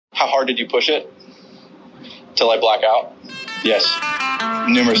How hard did you push it? Till I black out? Yes.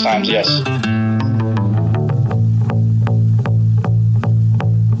 Numerous times, yes.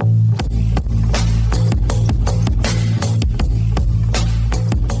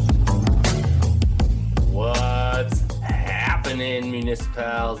 What's happening,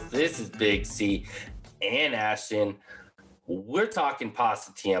 Municipals? This is Big C and Ashton. We're talking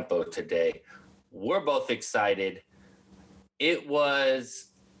Pasatiempo today. We're both excited. It was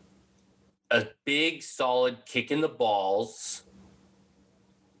a big, solid kick in the balls,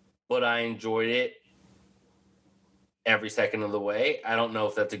 but I enjoyed it every second of the way. I don't know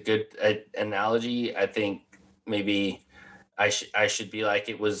if that's a good analogy. I think maybe I should be like,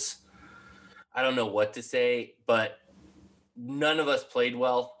 it was, I don't know what to say, but none of us played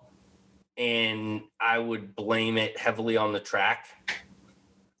well, and I would blame it heavily on the track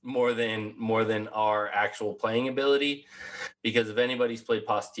more than our actual playing ability, because if anybody's played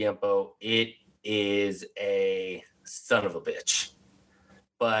Pasatiempo, it is a son of a bitch.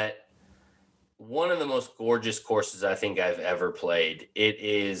 But one of the most gorgeous courses I think I've ever played. It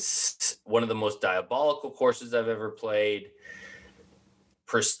is one of the most diabolical courses I've ever played.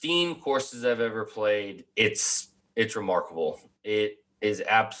 Pristine courses I've ever played. It's remarkable. It is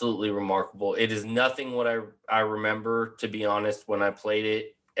absolutely remarkable. It is nothing what I remember, to be honest, when I played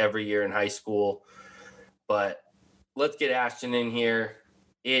it every year in high school. But let's get Ashton in here.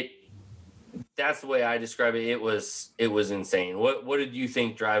 That's the way I describe it. It was insane. What did you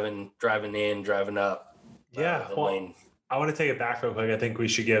think driving up? The lane? I want to take it back real quick. I think we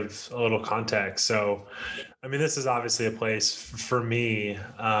should give a little context. So, I mean, this is obviously a place for me.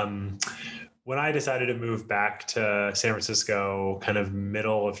 When I decided to move back to San Francisco, kind of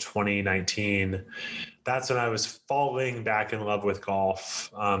middle of 2019, that's when I was falling back in love with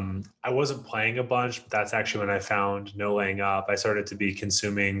golf. I wasn't playing a bunch, but that's actually when I found No Laying Up. I started to be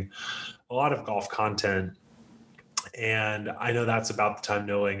consuming a lot of golf content. And I know that's about the time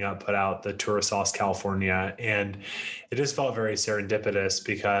No Laying Up put out the Tour of Sauce California. And it just felt very serendipitous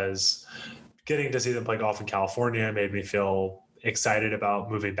because getting to see them play golf in California made me feel excited about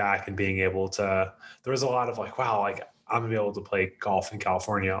moving back and being able to, there was a lot of like, wow, like I'm gonna be able to play golf in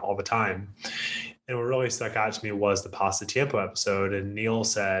California all the time. And what really stuck out to me was the Pasatiempo episode. And Neil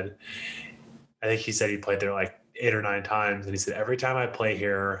said, I think he said he played there like 8 or 9 times. And he said, every time I play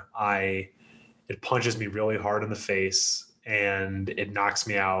here, it punches me really hard in the face and it knocks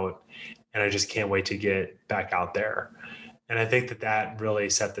me out. And I just can't wait to get back out there. And I think that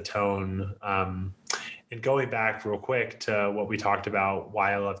really set the tone. And going back real quick to what we talked about,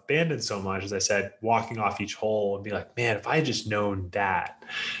 why I love Bandon so much, as I said, walking off each hole and be like, man, if I had just known that,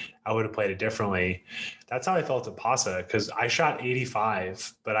 I would have played it differently. That's how I felt at Pasa, because I shot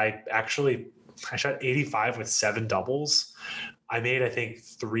 85, but I shot 85 with 7 doubles. I made, I think,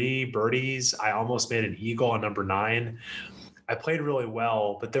 3 birdies. I almost made an eagle on number 9. I played really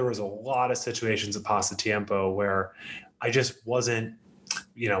well, but there was a lot of situations at Pasatiempo where I just wasn't,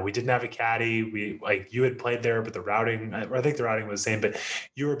 we didn't have a caddy. You had played there, but the routing, I think the routing was the same, but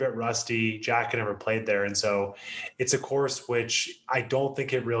you were a bit rusty. Jack had never played there. And so it's a course which I don't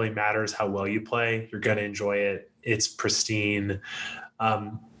think it really matters how well you play. You're going to enjoy it. It's pristine.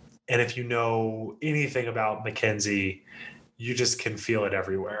 And if you know anything about Mackenzie, you just can feel it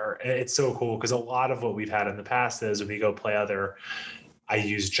everywhere. And it's so cool because a lot of what we've had in the past is when we go play I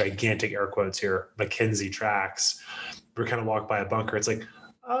use gigantic air quotes here, Mackenzie tracks. We're kind of walk by a bunker. It's like,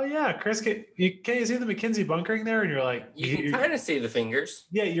 oh yeah, Chris, can you see the Mackenzie bunkering there? And you're like, you can kind of see the fingers.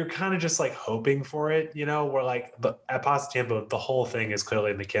 Yeah, you're kind of just like hoping for it, We're like, but at Pasatiempo, the whole thing is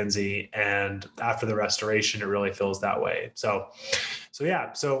clearly Mackenzie, and after the restoration, it really feels that way. So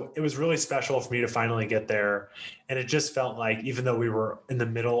it was really special for me to finally get there, and it just felt like, even though we were in the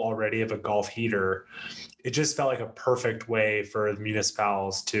middle already of a golf heater, it just felt like a perfect way for the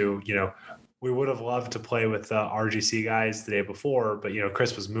municipals to, we would have loved to play with the RGC guys the day before, but,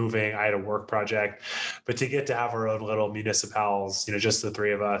 Chris was moving. I had a work project, but to get to have our own little municipals, just the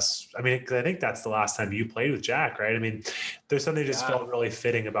 3 of us. I mean, 'cause I think that's the last time you played with Jack, right? I mean, there's something just felt really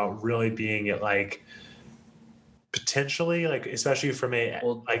fitting about really being at like, potentially, like, especially from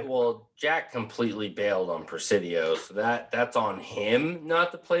Jack completely bailed on Presidio, so that's on him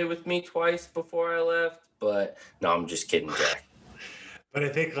not to play with me twice before I left. But no, I'm just kidding, Jack. But I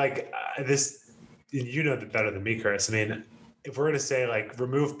think this, better than me, Chris. I mean, if we're going to say like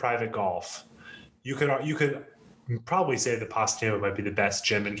remove private golf, you could probably say the Pasatiempo might be the best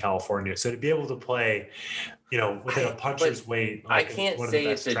gym in California. So to be able to play, within a puncher's weight, I can't say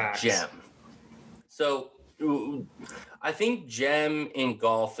it's a gem. So I think gem in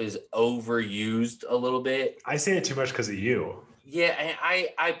golf is overused a little bit. I say it too much because of you. Yeah,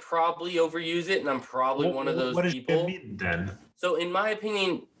 I probably overuse it, and I'm probably one of those what does people. gem mean then? So in my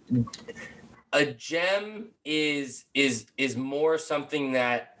opinion, a gem is more something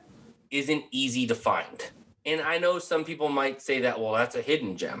that isn't easy to find. And I know some people might say that, well, that's a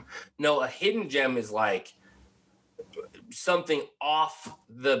hidden gem. No, a hidden gem is like something off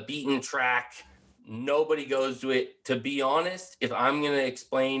the beaten track. Nobody goes to it. To be honest, if I'm going to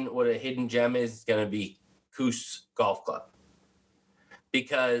explain what a hidden gem is, it's going to be Coos Golf Club.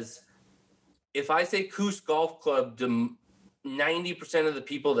 Because if I say Coos Golf Club, 90% of the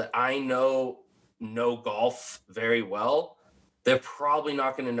people that I know golf very well, they're probably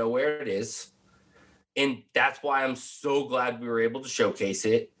not going to know where it is. And that's why I'm so glad we were able to showcase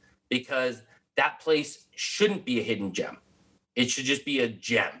it, because that place shouldn't be a hidden gem. It should just be a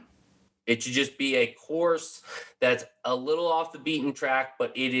gem. It should just be a course that's a little off the beaten track,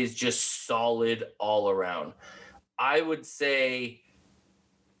 but it is just solid all around. I would say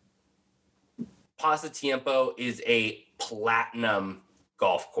Pasatiempo is a platinum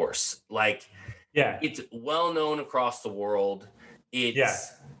golf course. Like, Yeah. it's well known across the world.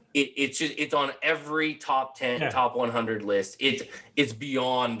 It's on every top 10, top 100 list. It's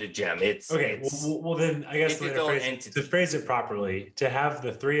beyond a gem. Well, then I guess it's its own entity. to phrase it properly, to have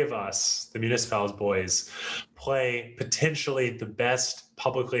the three of us, the Municipals boys, play potentially the best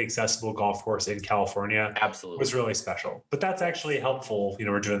publicly accessible golf course in California, absolutely, was really special. But that's actually helpful.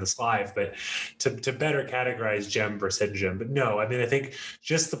 We're doing this live, but to better categorize gem versus hidden gem. But no, I mean, I think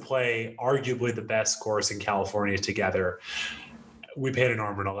just to play arguably the best course in California together, we paid an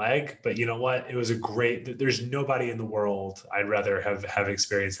arm and a leg, but you know what? It was there's nobody in the world I'd rather have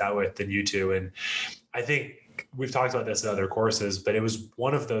experienced that with than you two. And I think we've talked about this in other courses, but it was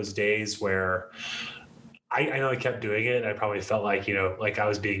one of those days where I know I kept doing it. I probably felt like, like I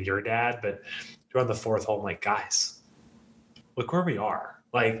was being your dad, but around the fourth hole, I'm like, guys, look where we are.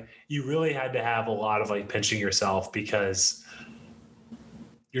 Like, you really had to have a lot of like pinching yourself, because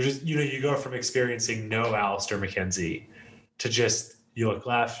you're just, you go from experiencing no Alistair MacKenzie to just, you look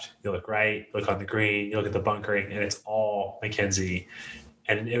left, you look right, you look on the green, you look at the bunkering, and it's all MacKenzie.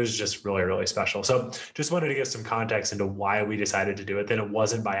 And it was just really, really special. So just wanted to give some context into why we decided to do it. Then it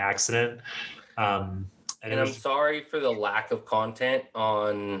wasn't by accident. And I'm sorry for the lack of content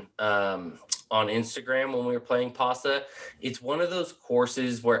on Instagram when we were playing Pasa. It's one of those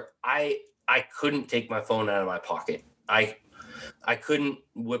courses where I couldn't take my phone out of my pocket. I couldn't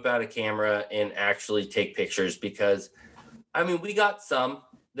whip out a camera and actually take pictures, because I mean, we got some.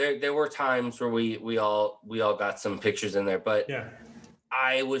 There were times where we all got some pictures in there, but yeah,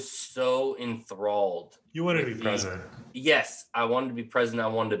 I was so enthralled. You wanted to be present. Yes, I wanted to be present. I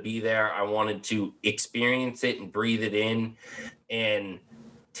wanted to be there. I wanted to experience it and breathe it in and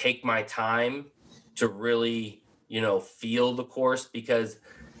take my time to really, feel the course, because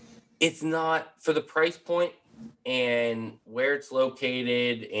it's not, for the price point and where it's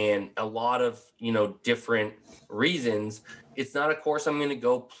located and a lot of, different reasons, it's not a course I'm going to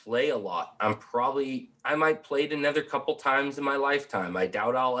go play a lot. I might play it another couple times in my lifetime. I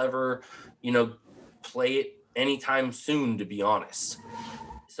doubt I'll ever, play it anytime soon, to be honest.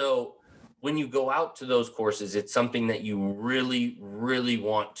 So when you go out to those courses, it's something that you really, really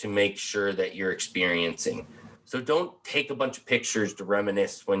want to make sure that you're experiencing. So don't take a bunch of pictures to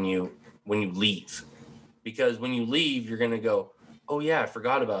reminisce when you leave, because when you leave, you're going to go, oh yeah, I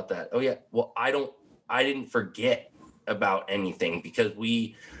forgot about that. Oh yeah. Well, I didn't forget about anything, because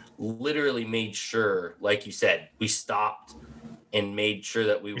we literally made sure, like you said, we stopped and made sure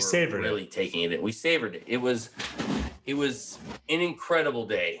that we were really taking it in. We savored it. It was an incredible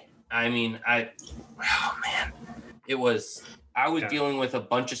day. I mean, I was dealing with a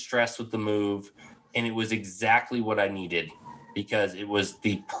bunch of stress with the move, and it was exactly what I needed, because it was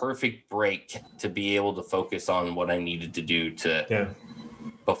the perfect break to be able to focus on what I needed to do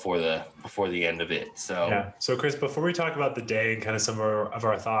before the end of it. So Chris, before we talk about the day and kind of some of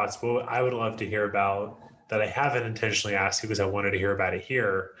our thoughts, what I would love to hear about, that I haven't intentionally asked you because I wanted to hear about it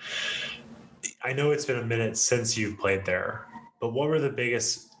here. I know it's been a minute since you've played there, but what were the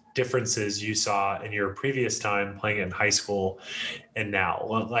biggest differences you saw in your previous time playing in high school and now?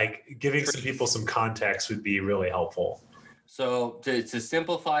 Like, giving some people some context would be really helpful. So to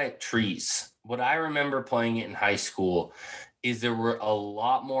simplify it, trees. What I remember playing it in high school is there were a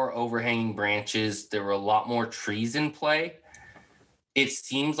lot more overhanging branches. There were a lot more trees in play. It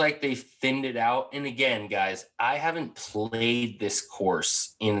seems like they thinned it out. And again, guys, I haven't played this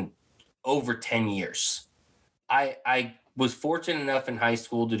course in over 10 years. I was fortunate enough in high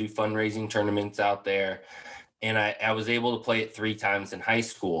school to do fundraising tournaments out there, and I was able to play it 3 times in high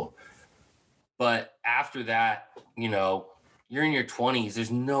school. But after that, you you're in your 20s. There's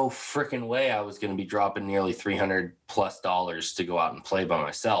no freaking way I was going to be dropping nearly $300+ to go out and play by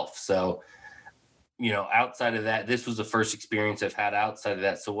myself. So, outside of that, this was the first experience I've had outside of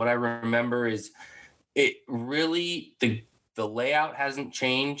that. So what I remember is it really, the layout hasn't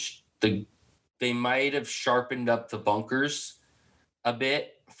changed. They might have sharpened up the bunkers a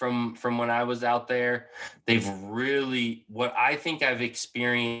bit from when I was out there. They've really, what I think I've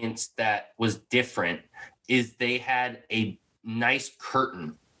experienced that was different is they had a nice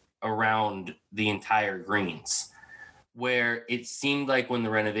curtain around the entire greens, where it seemed like when the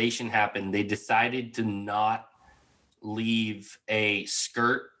renovation happened, they decided to not leave a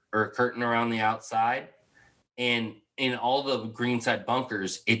skirt or a curtain around the outside. And in all the greenside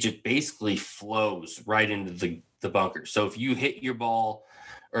bunkers, it just basically flows right into the bunker. So if you hit your ball,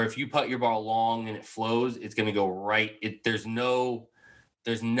 or if you putt your ball long and it flows, it's going to go right. There's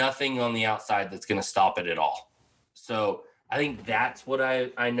nothing on the outside that's going to stop it at all. So I think that's what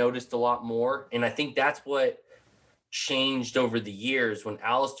I noticed a lot more. And I think that's what changed over the years when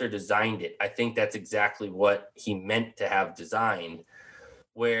Alistair designed it. I think that's exactly what he meant to have designed,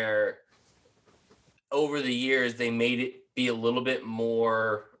 where over the years they made it be a little bit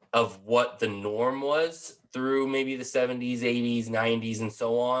more of what the norm was through maybe the 70s, 80s, 90s, and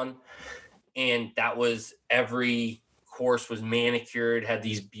so on. And that was, every course was manicured, had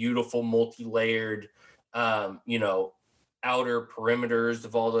these beautiful multi-layered, outer perimeters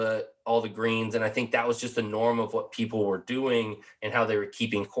of all the greens. And I think that was just the norm of what people were doing and how they were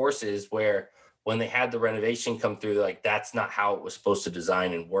keeping courses, where when they had the renovation come through, like, that's not how it was supposed to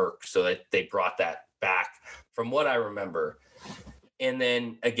design and work. So that they brought that back from what I remember. And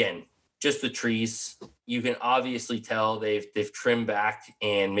then again, just the trees, you can obviously tell they've trimmed back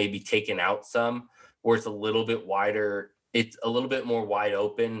and maybe taken out some, where it's a little bit wider. It's a little bit more wide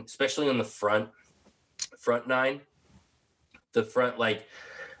open, especially on the front nine. The front, like,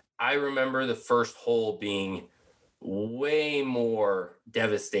 I remember the first hole being way more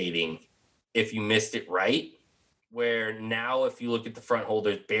devastating if you missed it right, where now if you look at the front hole,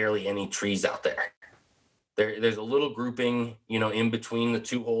 there's barely any trees out there. There's a little grouping, in between the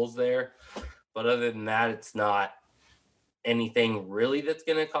two holes there. But other than that, it's not anything really that's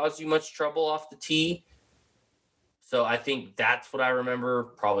going to cause you much trouble off the tee. So I think that's what I remember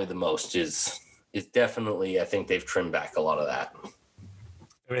probably the most is definitely, I think they've trimmed back a lot of that.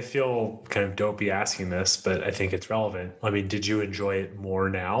 I feel kind of dopey asking this, but I think it's relevant. I mean, did you enjoy it more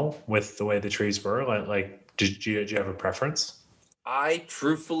now with the way the trees were? Like, did you have a preference? I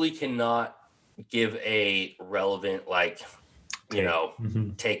truthfully cannot give a relevant,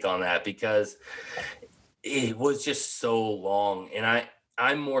 take on that, because it was just so long. And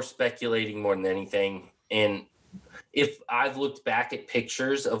I'm more speculating more than anything. And if I've looked back at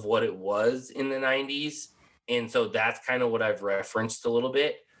pictures of what it was in the 90s, and so that's kind of what I've referenced a little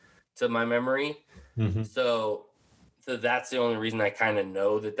bit to my memory. Mm-hmm. So that's the only reason I kind of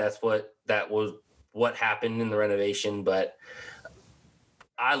know that was what happened in the renovation. But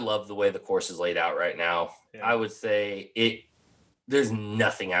I love the way the course is laid out right now. Yeah. I would say there's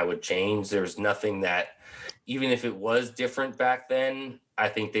nothing I would change. There's nothing that, even if it was different back then, I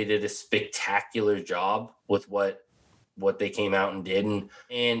think they did a spectacular job with what they came out and did. And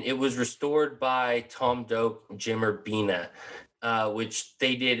it was restored by Tom Doak, Jim Urbina, which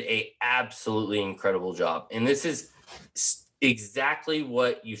they did a absolutely incredible job. And this is exactly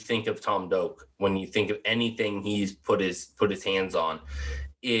what you think of Tom Doak when you think of anything he's put his hands on.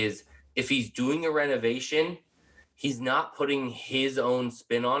 Is if he's doing a renovation, he's not putting his own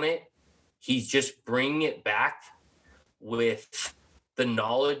spin on it. He's just bringing it back with the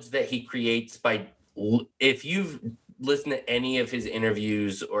knowledge that he creates by, if you've listened to any of his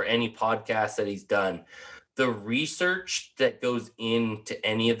interviews or any podcasts that he's done, the research that goes into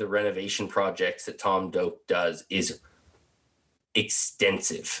any of the renovation projects that Tom Doak does is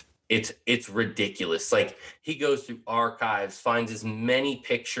extensive. It's ridiculous. Like, he goes through archives, finds as many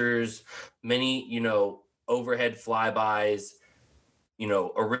pictures, many, overhead flybys,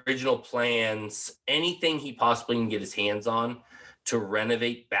 original plans, anything he possibly can get his hands on to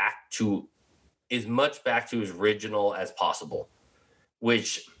renovate back to as much back to his original as possible,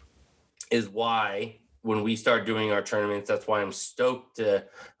 which is why when we start doing our tournaments, that's why I'm stoked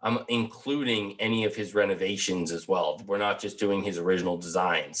I'm including any of his renovations as well. We're not just doing his original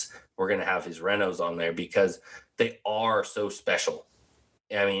designs. We're going to have his renos on there because they are so special.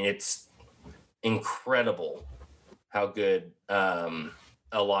 I mean, it's incredible how good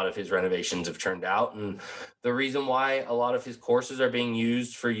a lot of his renovations have turned out. And the reason why a lot of his courses are being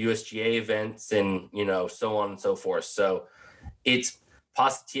used for USGA events and, so on and so forth. So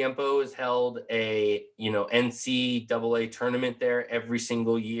Pasatiempo has held a, NCAA tournament there every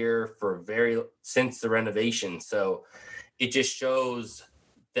single year since the renovation. So it just shows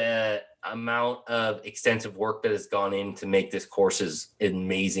the amount of extensive work that has gone in to make this course as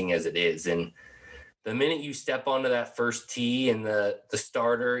amazing as it is. And the minute you step onto that first tee and the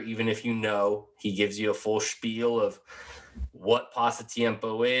starter, even if he gives you a full spiel of what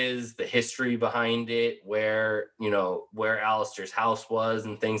Pasatiempo is, the history behind it, where Alistair's house was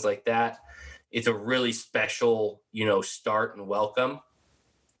and things like that. It's a really special, start and welcome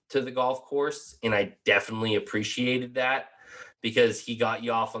to the golf course. And I definitely appreciated that because he got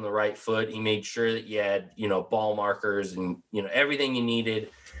you off on the right foot. He made sure that you had, ball markers and, everything you needed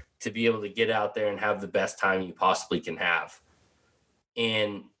to be able to get out there and have the best time you possibly can have.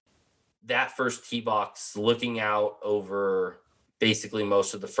 And that first tee box, looking out over basically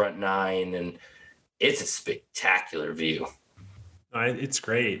most of the front nine, and it's a spectacular view. It's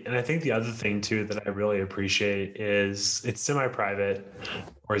great. And I think the other thing too that I really appreciate is it's semi-private,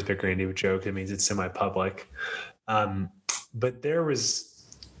 or as Big Randy would joke, it means it's semi-public. But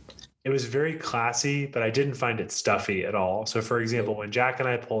it was very classy, but I didn't find it stuffy at all. So for example, when Jack and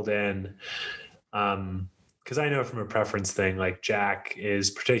I pulled in, because I know from a preference thing, like Jack is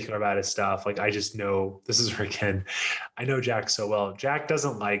particular about his stuff. Like I just know, this is where again, I know Jack so well. Jack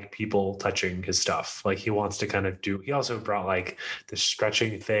doesn't like people touching his stuff. Like he wants to he also brought like the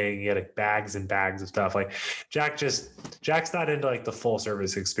stretching thing. He had like bags and bags of stuff. Like Jack's not into like the full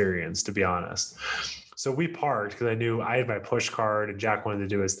service experience, to be honest. So we parked because I knew I had my push card and Jack wanted to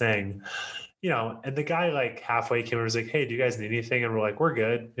do his thing, and the guy like halfway came and was like, "Hey, do you guys need anything?" And we're like, "We're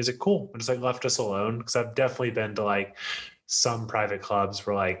good." He's like, "Cool." And just like left us alone. Because I've definitely been to like some private clubs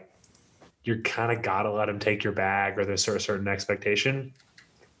where like you're kind of got to let him take your bag or there's a certain expectation.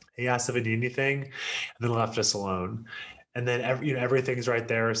 He asked if we need anything and then left us alone. And then everything's right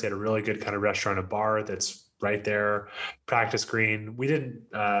there. So they had a really good kind of restaurant and bar that's right there. Practice green. We didn't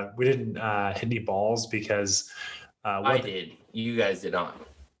hit any balls because I did. You guys did not.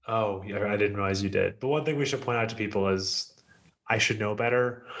 Oh, yeah, I didn't realize you did. But one thing we should point out to people is I should know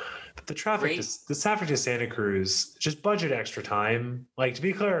better. But the traffic to Santa Cruz, just budget extra time. Like, to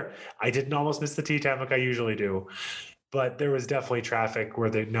be clear, I didn't almost miss the tee time like I usually do. But there was definitely traffic where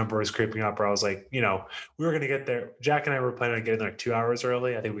the number was creeping up where I was like, we were going to get there. Jack and I were planning on getting there like 2 hours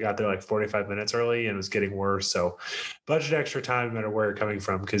early. I think we got there like 45 minutes early and it was getting worse. So budget extra time no matter where you're coming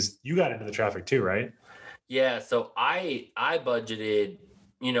from, because you got into the traffic too, right? Yeah. So I budgeted,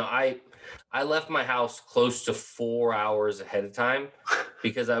 I left my house close to 4 hours ahead of time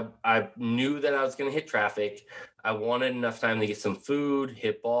because I knew that I was going to hit traffic. I wanted enough time to get some food,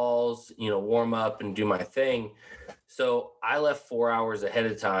 hit balls, warm up and do my thing. So I left 4 hours ahead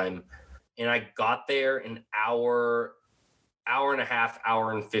of time and I got there an hour and a half,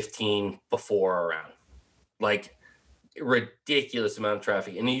 hour and 15 before around. Like ridiculous amount of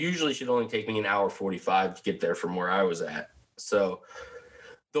traffic. And it usually should only take me an hour 45 to get there from where I was at. So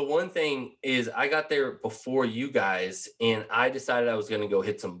the one thing is I got there before you guys and I decided I was going to go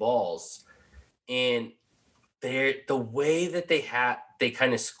hit some balls. And the way that they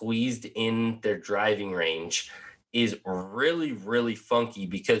kind of squeezed in their driving range is really, really funky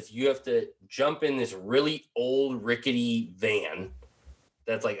because you have to jump in this really old rickety van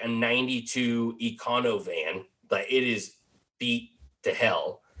that's like a 92 Econo van. Like it is beat to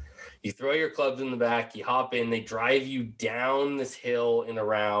hell. You throw your clubs in the back, you hop in, they drive you down this hill and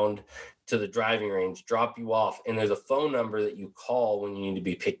around to the driving range, drop you off, and there's a phone number that you call when you need to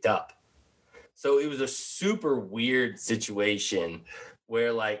be picked up. So it was a super weird situation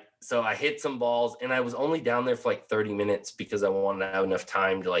where so I hit some balls and I was only down there for like 30 minutes because I wanted to have enough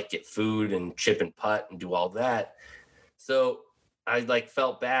time to like get food and chip and putt and do all that. So I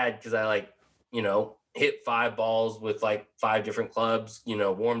felt bad because I hit 5 balls with like 5 different clubs,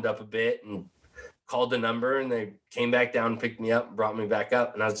 warmed up a bit and called the number and they came back down and picked me up and brought me back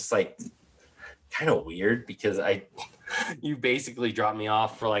up. And I was just like kind of weird because you basically dropped me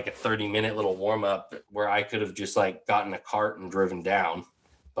off for like a 30-minute little warm up where I could have just like gotten a cart and driven down,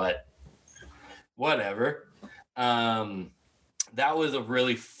 but whatever. That was a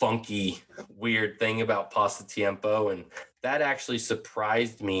really funky, weird thing about Pasatiempo. And that actually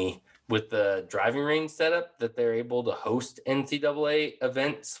surprised me with the driving range setup that they're able to host NCAA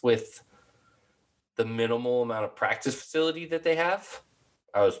events with the minimal amount of practice facility that they have.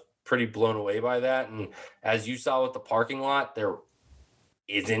 I was pretty blown away by that. And as you saw with the parking lot, there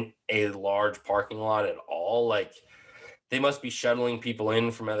isn't a large parking lot at all. Like they must be shuttling people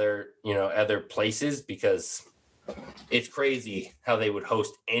in from other places because it's crazy how they would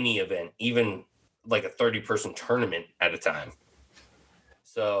host any event, even like a 30-person tournament at a time.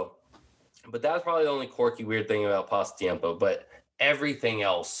 So, but that was probably the only quirky, weird thing about Pasatiempo. But everything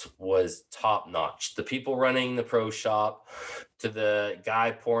else was top notch. The people running the pro shop, to the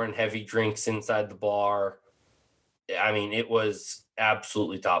guy pouring heavy drinks inside the bar. I mean, it was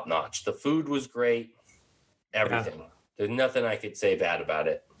absolutely top notch. The food was great. Everything. Yeah. There's nothing I could say bad about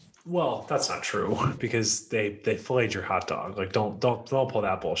it. Well, that's not true because they filleted your hot dog. Like, don't pull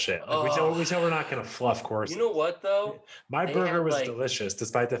that bullshit. Like, we said we're not going to fluff courses. You know what though? My burger was delicious,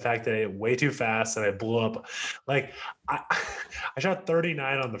 despite the fact that I ate way too fast and I blew up. Like, I shot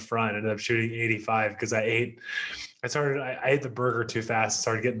 39 on the front and ended up shooting 85 because I ate the burger too fast and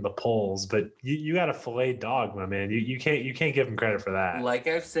started getting the pulls. But you got a filleted dog, my man. You can't give them credit for that. Like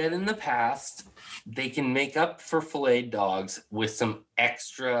I've said in the past, they can make up for filleted dogs with some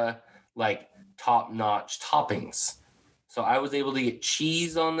extra, like, top-notch toppings. So I was able to get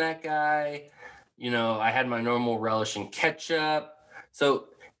cheese on that guy. You know, I had my normal relish and ketchup. So,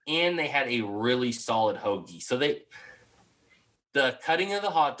 and they had a really solid hoagie. So the cutting of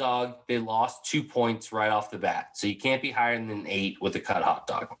the hot dog, they lost 2 points right off the bat. So you can't be higher than 8 with a cut hot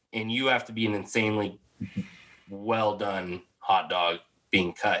dog. And you have to be an insanely well done hot dog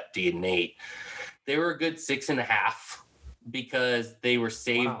being cut to get an 8. They were a good 6.5 because they were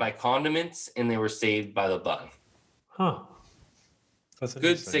saved by condiments and they were saved by the bun. Huh. That's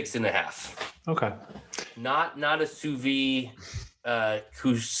good 6.5. Okay. Not a sous vide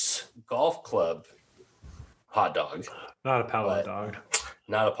Coos Golf Club hot dog. Not a Palo dog.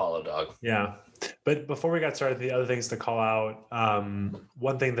 Not a Palo dog. Yeah. But before we got started, the other things to call out,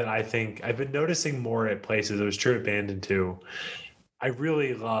 one thing that I think I've been noticing more at places, it was true at Bandon too. I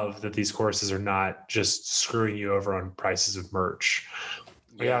really love that these courses are not just screwing you over on prices of merch.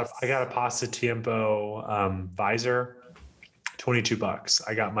 Yes. I got a Pasatiempo visor, $22.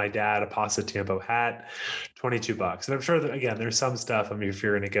 I got my dad a Pasatiempo hat, $22. And I'm sure that, again, there's some stuff. I mean, if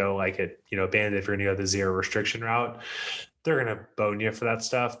you're going to go like at, Bandit, if you're going to go the zero restriction route, they're going to bone you for that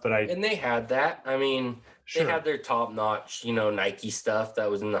stuff. And they had that. I mean, sure. They had their top notch, Nike stuff that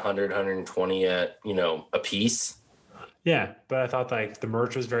was in the 100, 120 at, a piece. Yeah, but I thought like the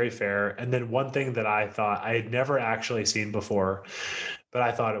merch was very fair. And then one thing that I thought I had never actually seen before, but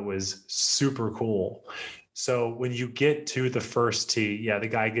I thought it was super cool. So when you get to the first tee, the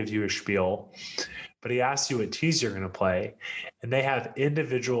guy gives you a spiel, but he asks you what tees you're going to play. And they have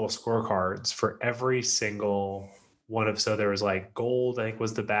individual scorecards for every single one of, so there was like gold, I think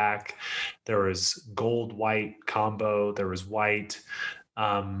was the back. There was gold, white combo. There was white.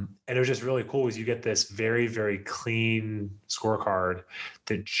 And it was just really cool because you get this very, very clean scorecard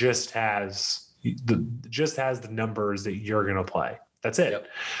that just has the numbers that you're going to play. That's it. Yep.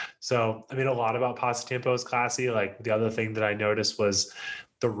 So, I mean, a lot about Pasatiempo is classy. Like the other thing that I noticed was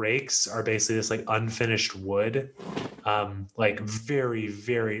the rakes are basically this like unfinished wood, like very,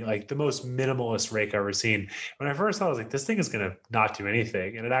 very like the most minimalist rake I've ever seen. When I first thought, I was like, this thing is going to not do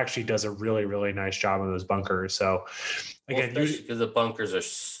anything. And it actually does a really, really nice job on those bunkers. So again, because the bunkers are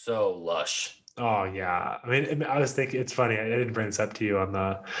so lush. Oh yeah. I mean, I was thinking, it's funny. I didn't bring this up to you when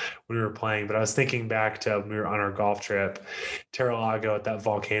we were playing, but I was thinking back to when we were on our golf trip, Terra-Lago at that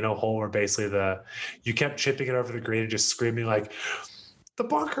volcano hole where basically you kept chipping it over the green and just screaming like, the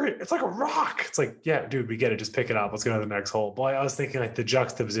bunker, it's like a rock. It's like, yeah, dude, we get it. Just pick it up. Let's go to the next hole. Boy, I was thinking like the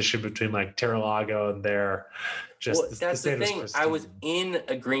juxtaposition between like Terra-Lago and there. That's the thing. I was in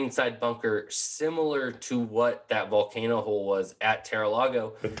a greenside bunker similar to what that volcano hole was at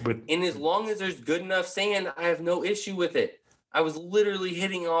Terra-Lago. And as long as there's good enough sand, I have no issue with it. I was literally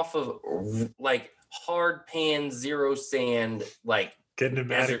hitting off of like hard pan, zero sand, like getting him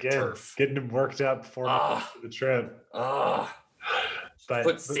mad again, turf. Getting him worked up before the trip.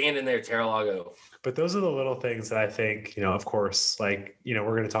 Put sand in there, Terra-Lago. But those are the little things that I think, of course, like, we're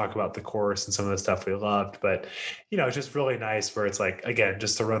going to talk about the course and some of the stuff we loved, but, it's just really nice where it's like, again,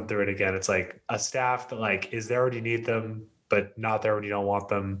 just to run through it again, it's like a staff that like is there when you need them, but not there when you don't want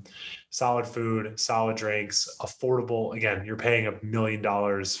them. Solid food, solid drinks, affordable. Again, you're paying $1 million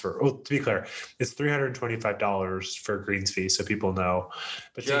to be clear, it's $325 for a greens fee. So people know,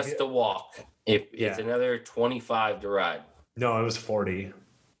 but just to walk. It's another 25 to ride. No, it was 40.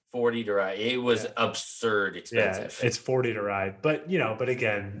 40 to ride. It was absurd expensive. Yeah, it's 40 to ride. But, but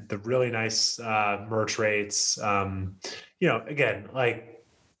again, the really nice merch rates, again, like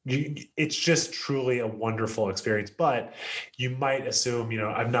it's just truly a wonderful experience. But you might assume,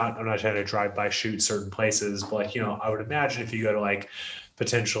 I'm not trying to drive by shoot certain places, but like, I would imagine if you go to like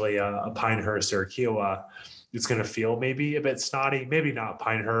potentially a Pinehurst or a Kiowa, it's going to feel maybe a bit snotty, maybe not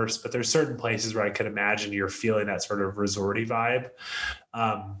Pinehurst, but there's certain places where I could imagine you're feeling that sort of resorty vibe.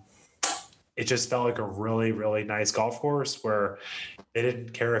 it just felt like a really, really nice golf course where they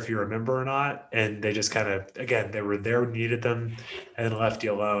didn't care if you remember or not. And they just kind of, again, they were there, needed them, and then left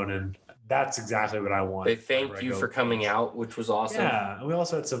you alone. And that's exactly what I want. They thanked you for coming out, which was awesome. Yeah. And we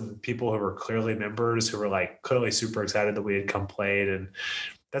also had some people who were clearly members who were like clearly super excited that we had come played. And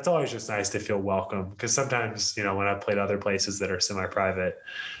that's always just nice to feel welcome. Because sometimes, you know, when I played other places that are semi-private,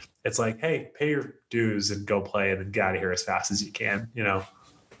 it's like, hey, pay your dues and go play and then get out of here as fast as you can, you know?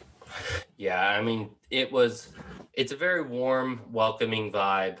 Yeah. I mean, it's a very warm, welcoming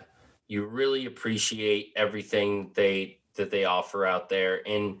vibe. You really appreciate everything that they offer out there.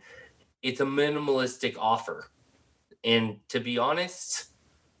 And it's a minimalistic offer. And to be honest,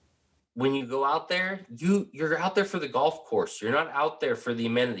 when you go out there, you're out there for the golf course. You're not out there for the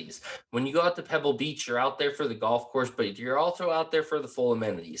amenities. When you go out to Pebble Beach, you're out there for the golf course, but you're also out there for the full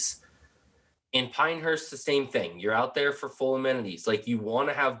amenities. In Pinehurst, the same thing. You're out there for full amenities. Like, you want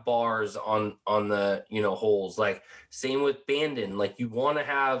to have bars on the, you know, holes. Like, same with Bandon. Like, you want to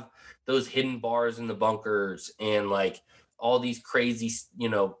have those hidden bars in the bunkers and like all these crazy, you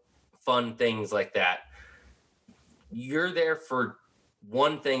know, fun things like that. You're there for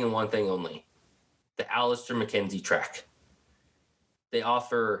one thing and one thing only: the Alistair McKenzie track. They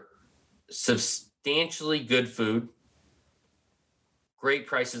offer substantially good food, great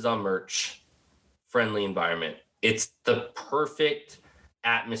prices on merch, friendly environment. It's the perfect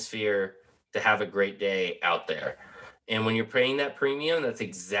atmosphere to have a great day out there. And when you're paying that premium, that's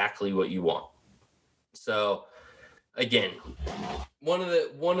exactly what you want. So again, one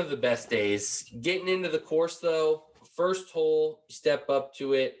of the best days. Getting into the course though, first hole, step up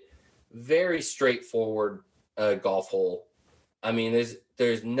to it, very straightforward golf hole. I mean,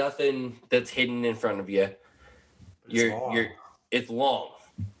 there's nothing that's hidden in front of you. It's long.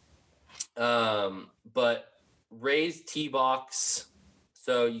 But raised tee box,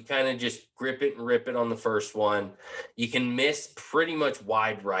 so you kind of just grip it and rip it on the first one. You can miss pretty much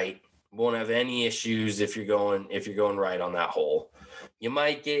wide right. Won't have any issues if you're going right on that hole. You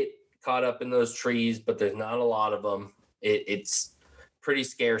might get caught up in those trees, but there's not a lot of them. It's pretty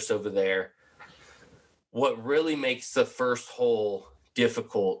scarce over there. What really makes the first hole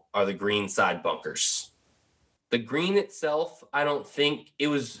difficult are the green side bunkers. The green itself, I don't think it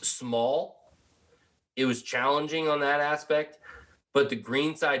was small. It was challenging on that aspect, but the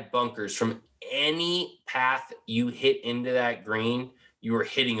green side bunkers, from any path you hit into that green, you were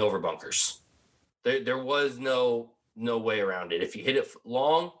hitting over bunkers. There was no way around it. If you hit it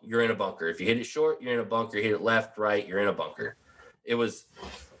long, you're in a bunker. If you hit it short, you're in a bunker. You hit it left, right, you're in a bunker. It was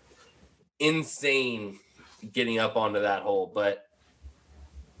insane getting up onto that hole, but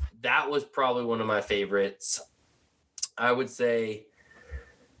that was probably one of my favorites. I would say,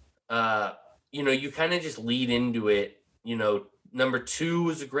 you kind of just lead into it. You know, number 2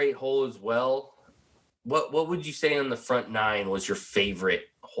 was a great hole as well. What would you say on the front 9 was your favorite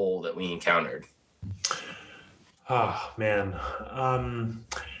hole that we encountered? Oh, man.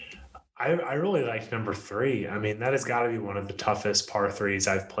 I really liked number 3. I mean, that has got to be one of the toughest par 3s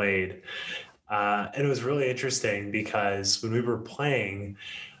I've played. And it was really interesting because when we were playing,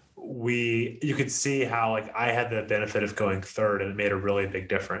 you could see how, like, I had the benefit of going third, and it made a really big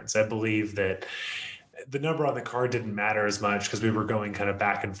difference. I believe that the number on the card didn't matter as much because we were going kind of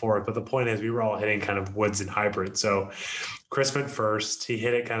back and forth. But the point is, we were all hitting kind of woods and hybrid. So Chris went first. He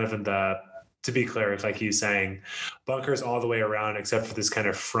hit it kind of in to be clear, like he's saying, bunkers all the way around except for this kind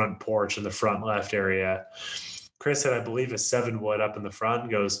of front porch in the front left area. Chris had, I believe, a 7-wood up in the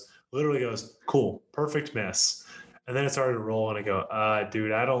front and literally goes, cool, perfect miss. And then it started to roll, and I go,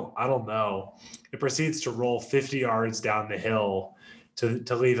 dude, I don't know. It proceeds to roll 50 yards down the hill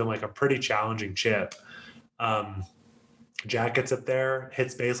to leave him like a pretty challenging chip. Jack gets up there,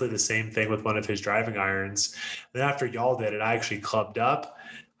 hits basically the same thing with one of his driving irons. Then after y'all did it, I actually clubbed up.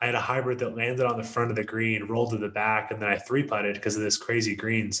 I had a hybrid that landed on the front of the green, rolled to the back, and then I 3-putted because of this crazy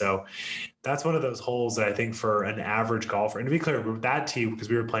green. So that's one of those holes that I think for an average golfer, and to be clear, with that tee, because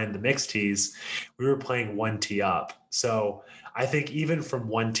we were playing the mixed tees, we were playing 1 tee up. So I think even from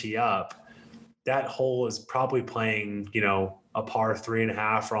 1 tee up, that hole is probably playing, a par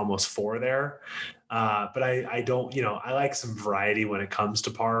 3.5 or almost 4 there. But I don't, I like some variety when it comes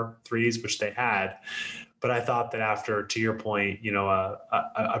to par 3s, which they had. But I thought that after, to your point,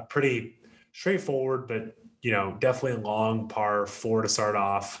 a pretty straightforward, but, definitely long par 4 to start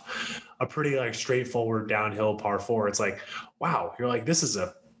off, a pretty like straightforward downhill par 4. It's like, wow, you're like, this is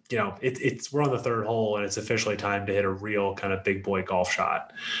we're on the 3rd hole and it's officially time to hit a real kind of big boy golf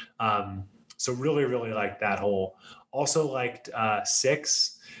shot. So really, really liked that hole. Also liked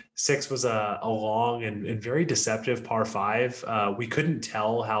 6. 6 was a long and very deceptive par 5. We couldn't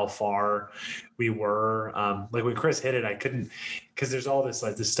tell how far we were. Like when Chris hit it, I couldn't, because there's all this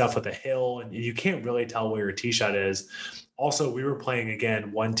like this stuff with the hill, and you can't really tell where your tee shot is. Also, we were playing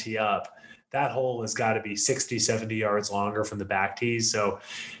again 1 tee up. That hole has got to be 60, 70 yards longer from the back tees. So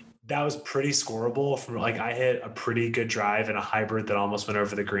that was pretty scoreable. From like I hit a pretty good drive and a hybrid that almost went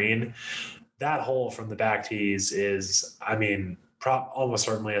over the green. That hole from the back tees is, I mean, almost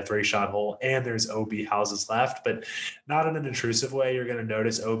certainly a 3-shot hole, and there's OB houses left, but not in an intrusive way. You're going to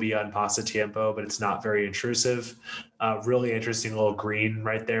notice OB on Pasatiempo, but it's not very intrusive. Really interesting little green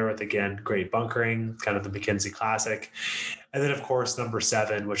right there with, again, great bunkering, kind of the Mackenzie Classic. And then, of course, number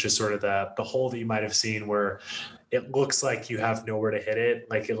 7, which is sort of the hole that you might have seen where it looks like you have nowhere to hit it.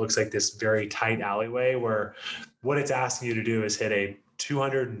 Like it looks like this very tight alleyway where what it's asking you to do is hit a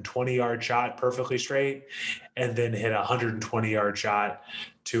 220-yard shot perfectly straight and then hit a 120-yard shot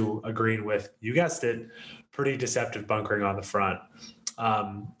to a green with, you guessed it, pretty deceptive bunkering on the front.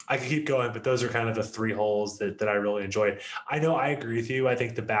 I could keep going, but those are kind of the 3 holes that I really enjoyed. I know I agree with you. I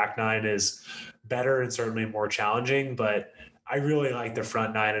think the back 9 is better and certainly more challenging, but I really like the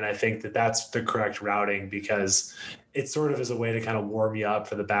front 9, and I think that that's the correct routing because it sort of is a way to kind of warm you up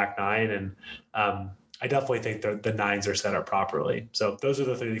for the back 9. And I definitely think the 9s are set up properly. So those are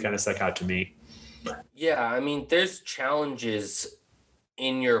the 3 that kind of stuck out to me. Yeah, I mean, there's challenges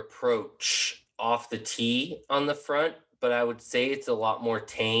in your approach off the tee on the front, but I would say it's a lot more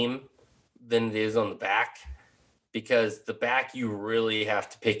tame than it is on the back, because the back, you really have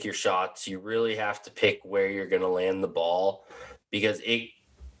to pick your shots. You really have to pick where you're going to land the ball, because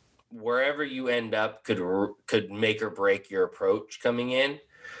wherever you end up could make or break your approach coming in.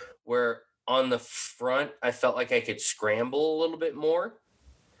 Where on the front, I felt like I could scramble a little bit more.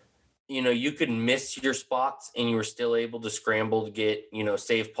 You know, you could miss your spots and you were still able to scramble to get,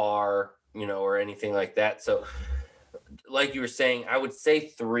 save par, or anything like that. So like you were saying, I would say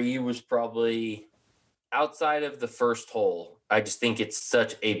 3 was probably outside of the first hole. I just think it's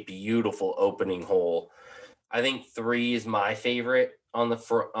such a beautiful opening hole. I think 3 is my favorite on the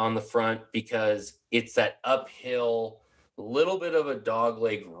front because it's that uphill, little bit of a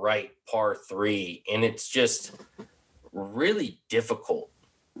dogleg right par 3, and it's just really difficult.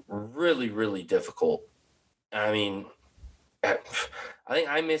 Really, really difficult. I mean, I think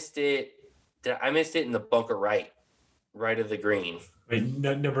I missed it. I missed it in the bunker right of the green. Wait,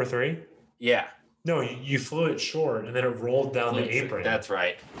 number 3? Yeah. No, you flew it short and then it rolled down the apron. That's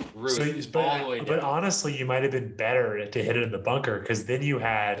right. So, but honestly, you might have been better to hit it in the bunker, because then you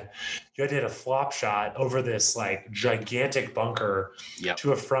had to hit a flop shot over this like gigantic bunker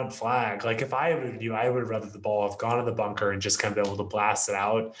to a front flag. Like if I would have you, I would have rather the ball have gone in the bunker and just kind of be able to blast it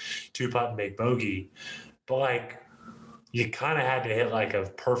out, 2-putt and make bogey. But like you kind of had to hit like a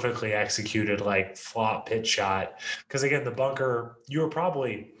perfectly executed like flop pitch shot, because again, the bunker, you were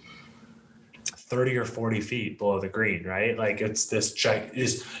probably 30 or 40 feet below the green, right? Like it's this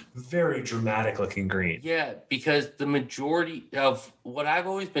very dramatic looking green. Yeah, because the majority of what I've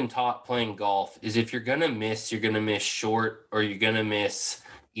always been taught playing golf is if you're going to miss, you're going to miss short, or you're going to miss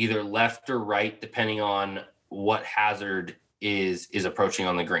either left or right, depending on what hazard is approaching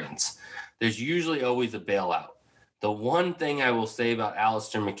on the greens. There's usually always a bailout. The one thing I will say about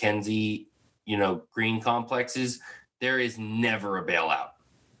Alister MacKenzie, green complexes, there is never a bailout.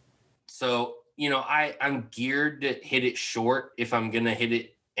 So, I'm geared to hit it short if I'm going to hit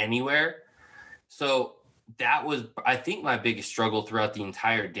it anywhere. So that was, I think, my biggest struggle throughout the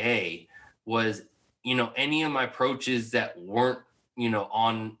entire day was, any of my approaches that weren't,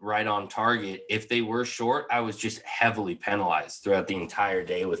 on target. If they were short, I was just heavily penalized throughout the entire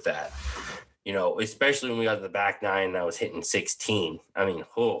day with that. Especially when we got to the back 9 and I was hitting 16. I mean,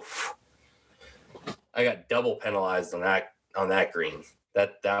 I got double penalized on that green.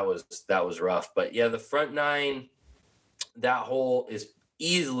 That was rough. But yeah, the front 9, that hole is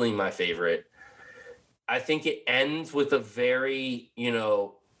easily my favorite. I think it ends with a very,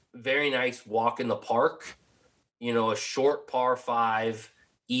 very nice walk in the park, a short par 5,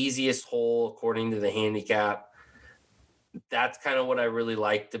 easiest hole according to the handicap. That's kind of what I really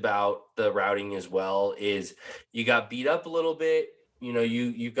liked about the routing as well, is you got beat up a little bit.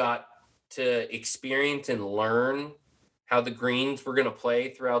 You got to experience and learn how the greens were going to play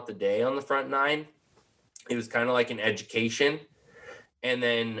throughout the day on the front 9. It was kind of like an education. And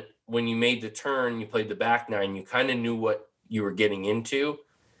then when you made the turn, you played the back 9, you kind of knew what you were getting into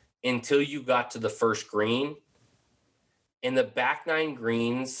until you got to the first green. And the back 9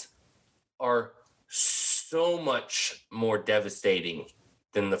 greens are so much more devastating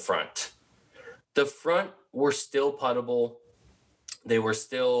than the front. The front were still puttable. They were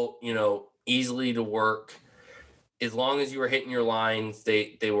still, easily to work. As long as you were hitting your lines,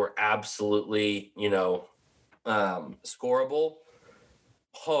 they were absolutely, scoreable.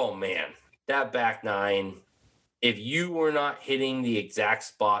 Oh man, that back nine, if you were not hitting the exact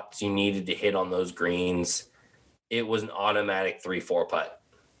spots you needed to hit on those greens, it was an automatic 3-4 putt.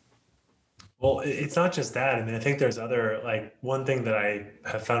 Well, it's not just that. I mean, I think there's other, like, one thing that I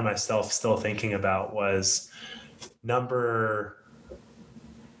have found myself still thinking about was number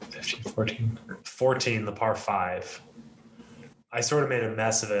 14, the par 5. I sort of made a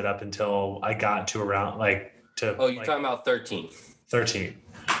mess of it up until I got to around You're talking about 13. 13.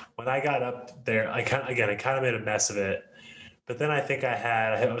 When I got up there, I kind of made a mess of it. But then I think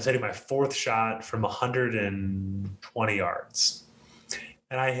I was hitting my fourth shot from 120 yards.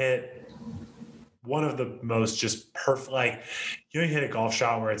 And I hit one of the most just perfect, like, you hit a golf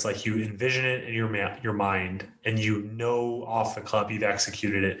shot where it's like you envision it in your mind and off the club you've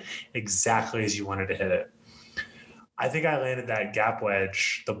executed it exactly as you wanted to hit it. I think I landed that gap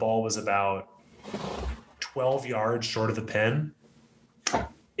wedge. The ball was about 12 yards short of the pin.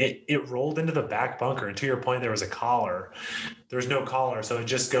 It rolled into the back bunker. And to your point, there was a collar. There's no collar, so it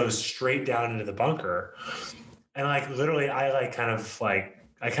just goes straight down into the bunker. And like literally, I kind of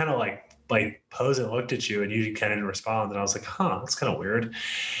posed and looked at you, and you kind of didn't respond. And I was like, that's kind of weird.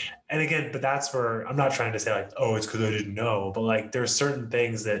 And again, but that's where I'm not trying to say like, oh, it's because I didn't know. But like, there's certain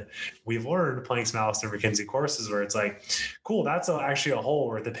things that we've learned playing some Alister MacKenzie courses where it's like, cool, that's actually a hole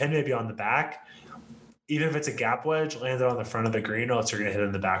where the pin may be on the back. Even if it's a gap wedge, land it on the front of the green, or else you're going to hit it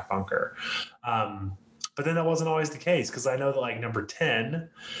in the back bunker. But then that wasn't always the case, because I know that like number 10,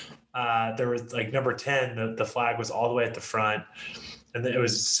 there was like number 10, the flag was all the way at the front, and it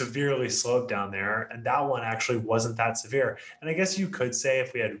was severely sloped down there. And that one actually wasn't that severe. And I guess you could say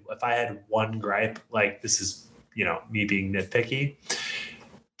if I had one gripe, like this is, me being nitpicky,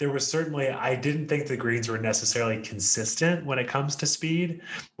 there was certainly, I didn't think the greens were necessarily consistent when it comes to speed,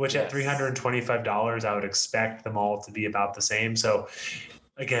 which at $325, I would expect them all to be about the same. So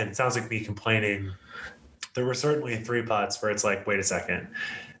again, it sounds like me complaining. There were certainly 3 putts where it's like, wait a second,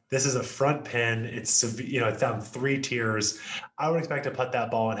 this is a front pin. It's down 3 tiers. I would expect to putt that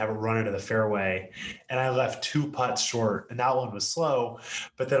ball and have it run into the fairway. And I left 2 putts short, and that one was slow.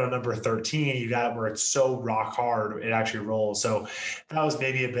 But then on number 13, you got it where it's so rock hard, it actually rolls. So that was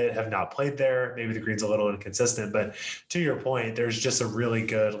maybe a bit have not played there. Maybe the green's a little inconsistent. But to your point, there's just a really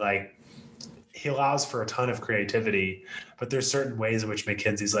good, like, he allows for a ton of creativity, but there's certain ways in which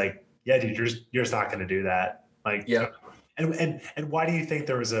MacKenzie's like, yeah, dude, you're just not going to do that. Like, yeah. And why do you think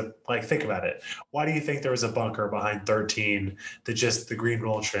there was think about it. Why do you think there was a bunker behind 13 that just the green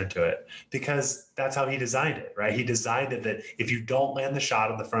rolled straight into it? Because that's how he designed it, right? He designed it that if you don't land the shot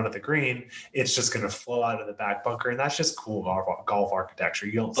on the front of the green, it's just going to flow out of the back bunker. And that's just cool golf architecture.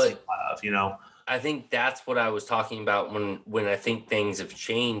 You don't see a lot of, I think that's what I was talking about when I think things have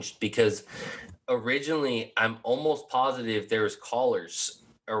changed, because originally I'm almost positive there was collars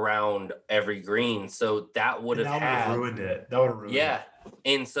around every green, so that would have ruined it. That would have ruined it.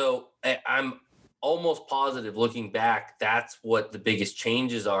 And so I'm almost positive, looking back, that's what the biggest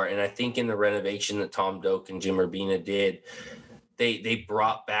changes are. And I think in the renovation that Tom Doak and Jim Urbina did, they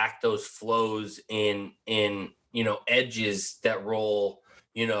brought back those flows in edges that roll,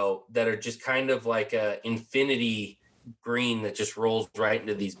 that are just kind of like a infinity green that just rolls right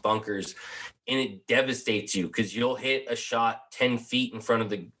into these bunkers. And it devastates you because you'll hit a shot 10 feet in front of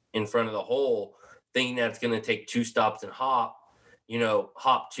the hole, thinking that's going to take 2 stops and hop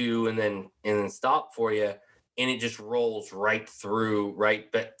 2 and then stop for you, and it just rolls right through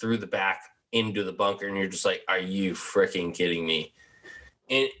the back into the bunker, and you're just like, are you freaking kidding me?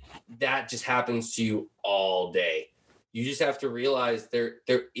 And that just happens to you all day. You just have to realize there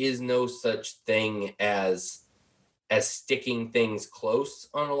is no such thing as sticking things close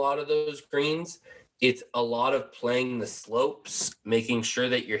on a lot of those greens. It's a lot of playing the slopes, making sure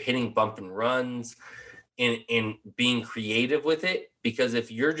that you're hitting bump and runs, and being creative with it. Because if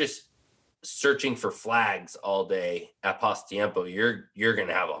you're just searching for flags all day at Pasatiempo, you're going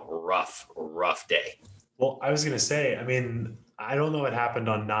to have a rough day. Well, I was going to say, I mean, I don't know what happened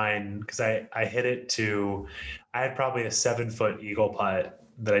on 9, because I hit it I had probably a 7-foot eagle putt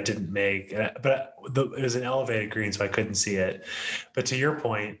that I didn't make, but it was an elevated green, so I couldn't see it. But to your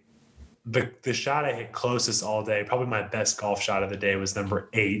point, the shot I hit closest all day, probably my best golf shot of the day, was number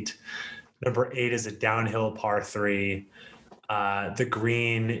 8. Number 8 is a downhill par 3. The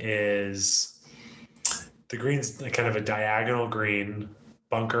green's kind of a diagonal green,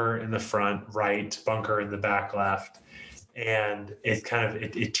 bunker in the front right, bunker in the back left. And it kind of,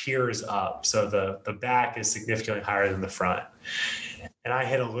 it tiers up. So the back is significantly higher than the front. and I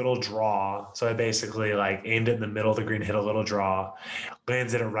hit a little draw. So I basically like aimed it in the middle of the green, hit a little draw,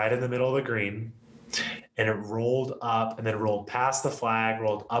 landed it right in the middle of the green, and it rolled up and then rolled past the flag,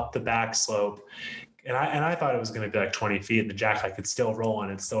 rolled up the back slope. And I thought it was going to be like 20 feet, and the jack like it's still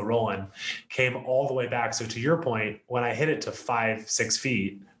rolling, came all the way back. So to your point, when I hit it to 5-6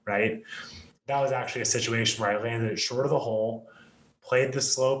 feet, right, that was actually a situation where I landed it short of the hole, played the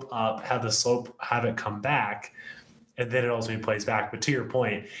slope up, had the slope have it come back, and then it ultimately plays back. But to your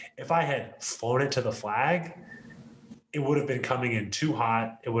point, if I had flown it to the flag, it would have been coming in too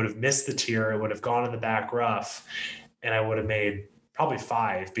hot. It would have missed the tier. It would have gone in the back rough, and I would have made probably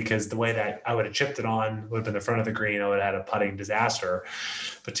 5, because the way that I would have chipped it on would have been the front of the green. I would have had a putting disaster.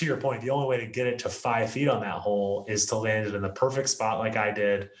 But to your point, the only way to get it to 5 feet on that hole is to land it in the perfect spot like I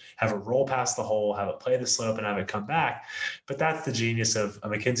did, have it roll past the hole, have it play the slope, and have it come back. But that's the genius of a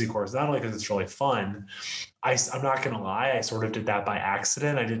Mackenzie course, not only because it's really fun. I'm not going to lie, I sort of did that by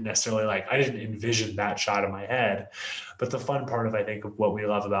accident. I didn't necessarily I didn't envision that shot in my head. But the fun part of, I think, of what we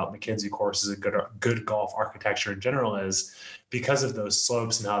love about Mackenzie courses and good golf architecture in general is because of those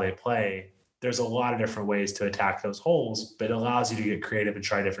slopes and how they play, there's a lot of different ways to attack those holes, but it allows you to get creative and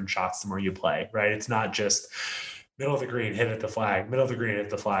try different shots the more you play, right? It's not just middle of the green, hit at the flag, middle of the green, hit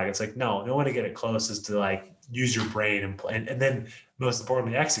the flag. It's like, no, the only way to get it close is to use your brain and play, and then most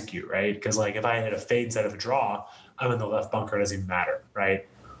importantly, execute, right? Because if I hit a fade instead of a draw, I'm in the left bunker, it doesn't even matter, right?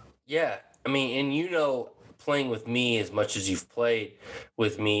 Yeah. I mean, and playing with me as much as you've played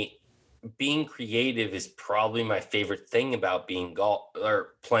with me, being creative is probably my favorite thing about playing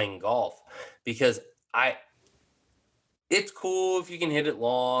golf, because it's cool if you can hit it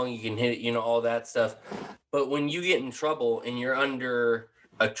long, you can hit it, all that stuff. But when you get in trouble and you're under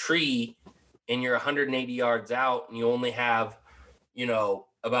a tree and you're 180 yards out and you only have,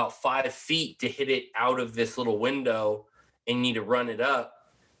 about 5 feet to hit it out of this little window and you need to run it up,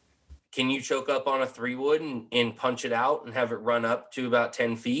 can you choke up on a 3-wood and punch it out and have it run up to about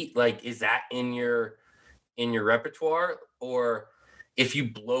 10 feet? Is that in your repertoire? Or if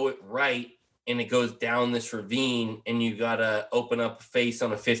you blow it right and it goes down this ravine and you got to open up a face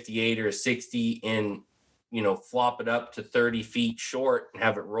on a 58 or a 60 and, flop it up to 30 feet short and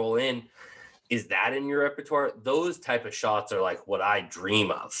have it roll in, is that in your repertoire? Those type of shots are what I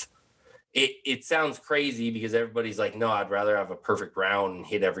dream of. It sounds crazy because everybody's like, no, I'd rather have a perfect round and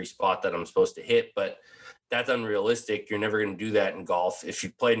hit every spot that I'm supposed to hit. But that's unrealistic. You're never going to do that in golf. If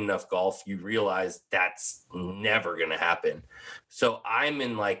you've played enough golf, you realize that's never going to happen. So I'm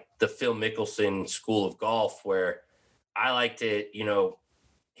in the Phil Mickelson school of golf, where I like to,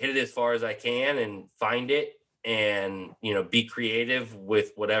 hit it as far as I can and find it and, be creative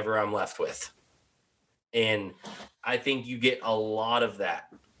with whatever I'm left with. And I think you get a lot of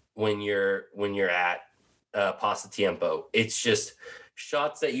that when you're at Pasatiempo. It's just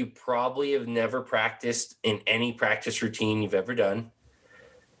shots that you probably have never practiced in any practice routine you've ever done.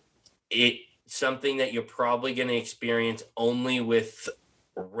 It's something that you're probably going to experience only with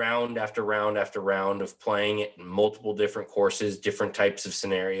round after round after round of playing it in multiple different courses, different types of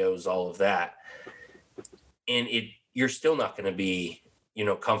scenarios, all of that. And you're still not going to be,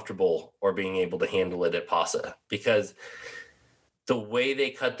 comfortable or being able to handle it at Pasa, because the way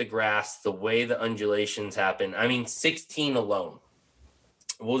they cut the grass, the way the undulations happen. I mean, 16 alone.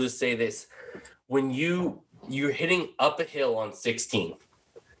 We'll just say this. When you're hitting up a hill on 16,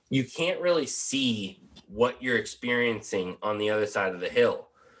 you can't really see what you're experiencing on the other side of the hill.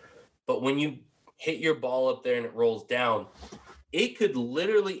 But when you hit your ball up there and it rolls down, it could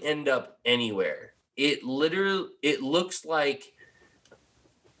literally end up anywhere. It looks like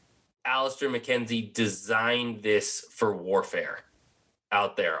Alister MacKenzie designed this for warfare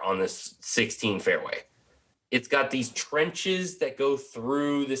out there on this 16 fairway. It's got these trenches that go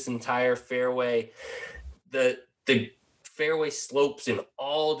through this entire fairway. The fairway slopes in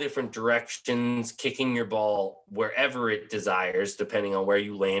all different directions, kicking your ball wherever it desires, depending on where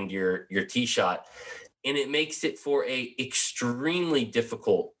you land your tee shot. And it makes it for a extremely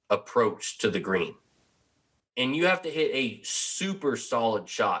difficult approach to the green. And you have to hit a super solid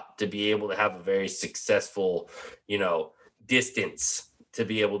shot to be able to have a very successful, distance to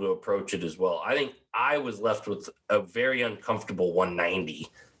be able to approach it as well. I think I was left with a very uncomfortable 190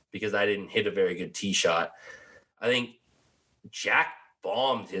 because I didn't hit a very good tee shot. I think Jack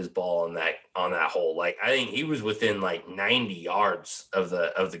bombed his ball on that hole. I think he was within 90 yards of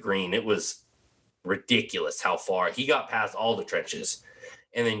the green. It was ridiculous how far he got past all the trenches.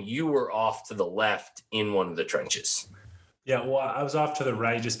 And then you were off to the left in one of the trenches. Yeah, well, I was off to the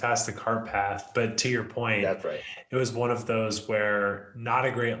right, just past the cart path. But to your point, that's right. It was one of those where not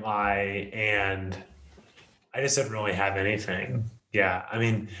a great lie, and I just didn't really have anything. Yeah, I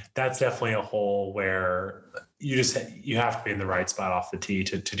mean, that's definitely a hole where you have to be in the right spot off the tee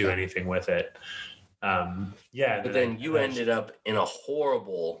to do anything with it. Yeah, But then you ended up in a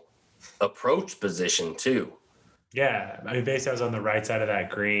horrible approach position too. Yeah, I mean, basically, I was on the right side of that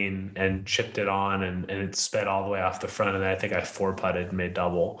green and chipped it on, and it sped all the way off the front. And then I think I 4-putted and made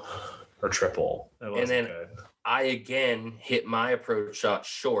double or triple. It wasn't and then good. I again hit my approach shot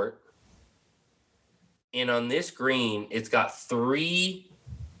short. And on this green, it's got 3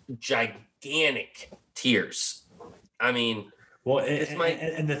 gigantic tiers. I mean, well,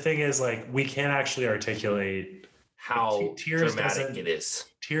 and the thing is, like, we can't actually articulate how dramatic it is.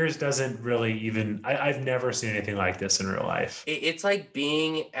 Tiers doesn't really even. I've never seen anything like this in real life. It's like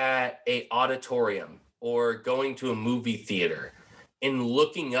being at a auditorium or going to a movie theater and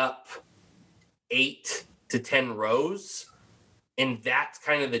looking up 8 to 10 rows, and that's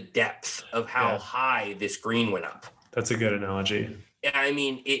kind of the depth of how high this green went up. That's a good analogy. I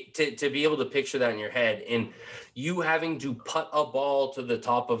mean, to be able to picture that in your head, and you having to putt a ball to the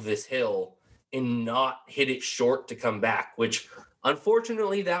top of this hill and not hit it short to come back, which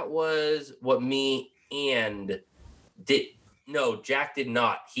unfortunately that was what me and Jack did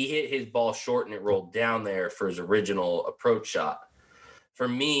not. He hit his ball short and it rolled down there for his original approach shot. For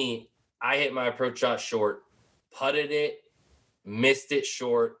me, I hit my approach shot short, putted it, missed it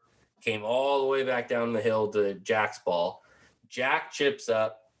short, came all the way back down the hill to Jack's ball. Jack chips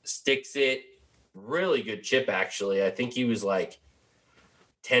up, sticks it, really good chip actually. I think he was like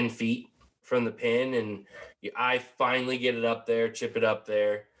 10 feet from the pin, and I finally get it up there, chip it up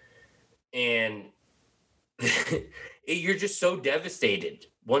there, and you're just so devastated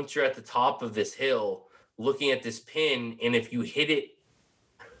once you're at the top of this hill looking at this pin, and if you hit it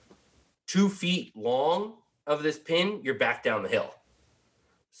 2 feet long of this pin, you're back down the hill.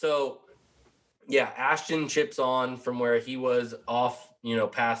 So yeah, Ashton chips on from where he was off,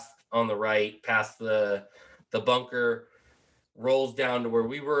 past on the right, past the bunker, rolls down to where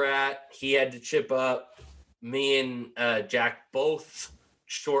we were at. He had to chip up. Me and Jack both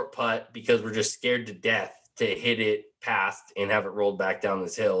short putt because we're just scared to death to hit it past and have it rolled back down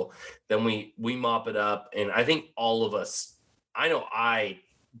this hill. Then we mop it up, and I think all of us, I know I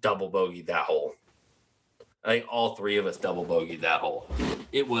double bogeyed that hole. I think all 3 of us double bogeyed that hole.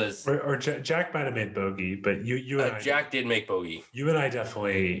 It was or Jack might have made bogey, but you and Jack did make bogey. You and I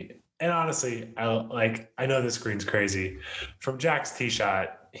definitely. And honestly, I know this green's crazy. From Jack's tee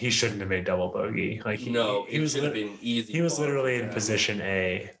shot, he shouldn't have made double bogey. Like he was should have been easy. He was literally in position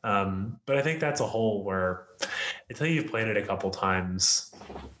A. But I think that's a hole where, until you've played it a couple times,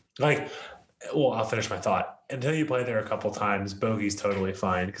 I'll finish my thought. Until you play there a couple times, bogey's totally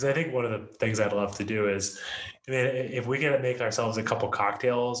fine. Because I think one of the things I'd love to do is, if we get to make ourselves a couple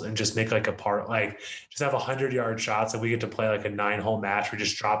cocktails and just make like a part, like just have 100-yard shots and we get to play like a 9-hole match. We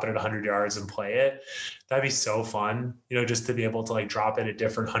just drop it at 100 yards and play it. That'd be so fun, just to be able to like drop it at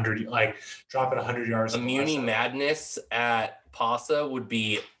different 100 yards. A Muni Madness at Pasa would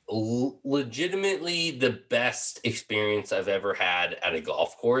be legitimately the best experience I've ever had at a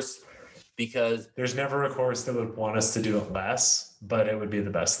golf course, because there's never a course that would want us to do it less, but it would be the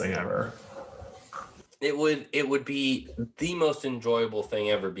best thing ever. It would be the most enjoyable thing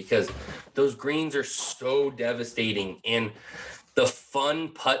ever, because those greens are so devastating, and the fun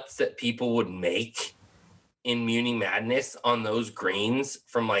putts that people would make in Muni Madness on those greens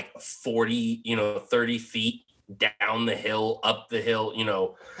from like 40, 30 feet down the hill, up the hill,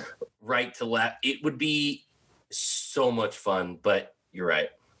 right to left. It would be so much fun, but you're right.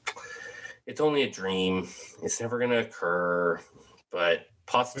 It's only a dream. It's never going to occur, but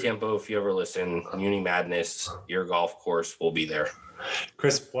Pasatiempo, if you ever listen, Muni Madness, your golf course will be there.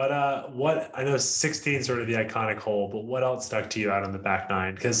 Chris, what I know 16 is sort of the iconic hole, but what else stuck to you out on the back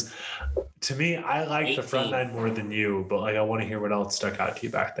nine? Because to me, I like 18. The front nine more than you, but I want to hear what else stuck out to you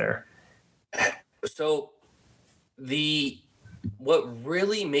back there. So what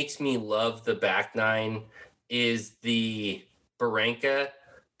really makes me love the back nine is the barranca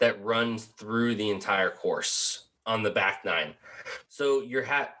that runs through the entire course on the back nine. So you're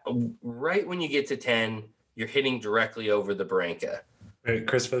right when you get to 10, you're hitting directly over the barranca. Right,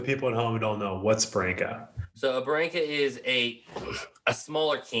 Chris, for the people at home who don't know, what's barranca? So a barranca is a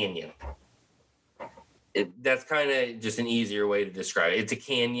smaller canyon. That's kind of just an easier way to describe it. It's a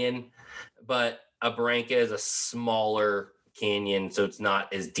canyon, but a barranca is a smaller canyon, so it's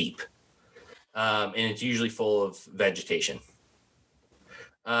not as deep. And it's usually full of vegetation.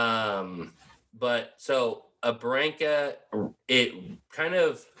 But so a barranca, it kind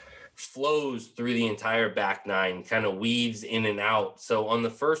of flows through the entire back nine, kind of weaves in and out. So on the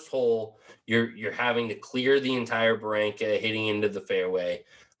first hole, you're having to clear the entire Barranca hitting into the fairway.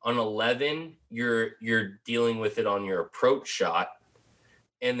 On 11, you're dealing with it on your approach shot,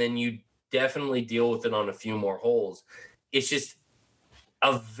 and then you definitely deal with it on a few more holes. It's just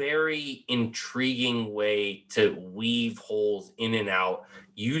a very intriguing way to weave holes in and out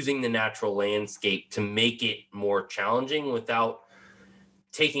using the natural landscape to make it more challenging without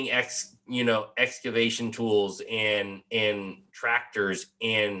taking excavation tools and tractors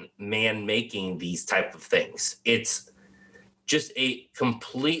and man making these type of things. It's just a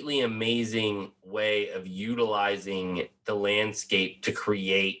completely amazing way of utilizing the landscape to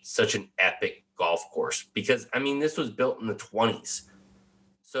create such an epic golf course, because I mean, this was built in the 20s.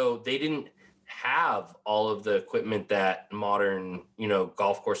 So they didn't have all of the equipment that modern,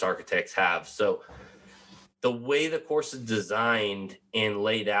 golf course architects have. So the way the course is designed and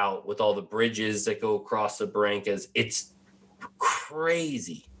laid out with all the bridges that go across the Barrancas, it's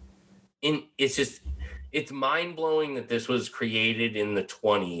crazy. And it's mind-blowing that this was created in the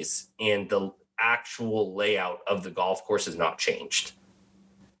 20s and the actual layout of the golf course has not changed.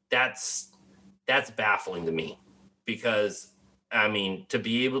 That's baffling to me, because I mean, to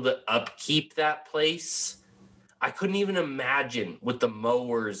be able to upkeep that place, I couldn't even imagine with the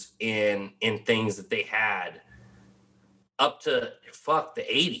mowers and things that they had up to the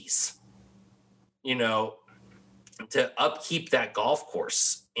 80s, to upkeep that golf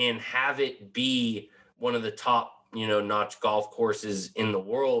course and have it be one of the top, notch golf courses in the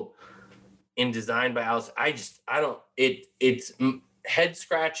world and designed by Alice. It's head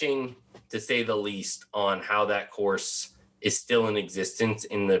scratching to say the least on how that course is still in existence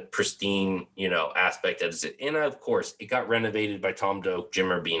in the pristine, aspect of it. And of course, it got renovated by Tom Doak, Jim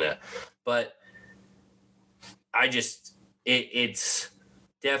Urbina. But it's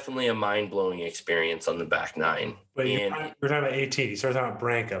definitely a mind-blowing experience on the back nine. But you're talking about 18. You started talking about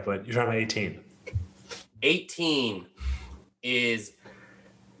Branca, but you're talking about 18. 18 is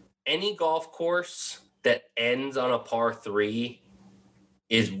any golf course that ends on a par 3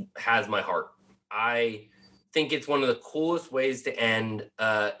 has my heart. I think it's one of the coolest ways to end,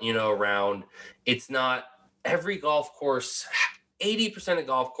 around. It's not every golf course. 80% of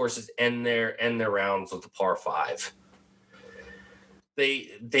golf courses end their rounds with a par 5.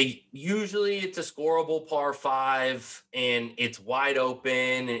 They usually it's a scoreable par 5 and it's wide open,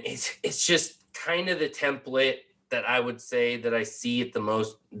 and it's just kind of the template that I would say that I see at the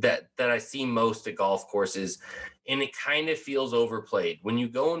most that I see most at golf courses, and it kind of feels overplayed when you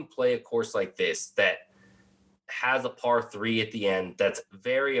go and play a course like this that has a par 3 at the end that's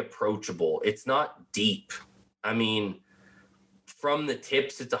very approachable. It's not deep. I mean, from the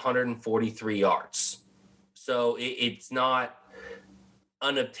tips, it's 143 yards. So it's not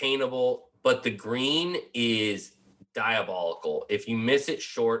unobtainable, but the green is diabolical. If you miss it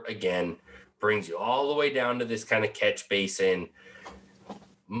short, again, brings you all the way down to this kind of catch basin.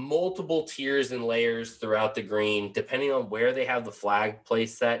 Multiple tiers and layers throughout the green. Depending on where they have the flag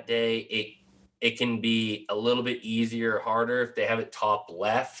placed that day, it can be a little bit easier or harder. If they have it top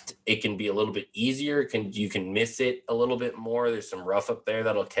left, it can be a little bit easier. You can miss it a little bit more. There's some rough up there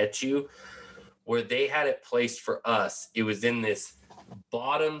that'll catch you. Where they had it placed for us, it was in this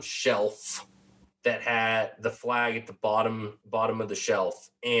bottom shelf that had the flag at the bottom of the shelf.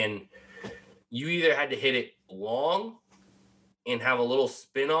 And you either had to hit it long and have a little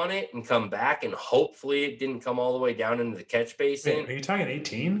spin on it and come back, and hopefully it didn't come all the way down into the catch basin. Wait, are you talking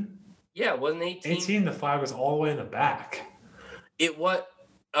 18? Yeah, it wasn't 18. 18, the flag was all the way in the back. It was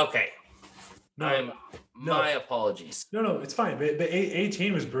okay. No, my apologies. No, it's fine. But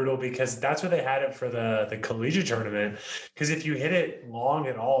 18 was brutal because that's where they had it for the collegiate tournament. Because if you hit it long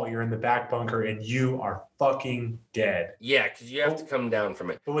at all, you're in the back bunker and you are fucking dead. Yeah, because you have to come down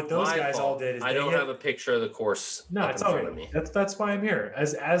from it. But what those guys all did is I don't have a picture of the course. No, it's all right. That's why I'm here.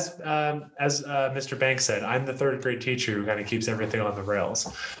 As Mr. Banks said, I'm the third grade teacher who kind of keeps everything on the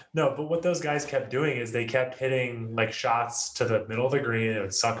rails. No, but what those guys kept doing is they kept hitting like shots to the middle of the green. It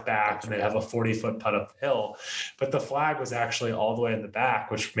would suck back, and they'd have a 40-foot putt up the hill. But the flag was actually all the way in the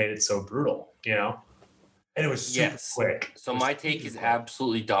back, which made it so brutal, And it was super quick. So my take is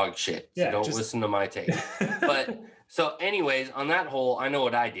absolutely dog shit. So don't listen to my take. But so anyways, on that hole, I know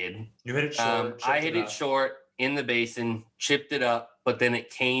what I did. You hit it short. I hit it short in the basin, chipped it up, but then it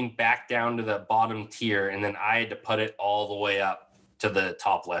came back down to the bottom tier, and then I had to put it all the way up to the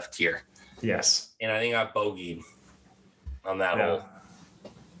top left tier. Yes. And I think I bogeyed on that hole,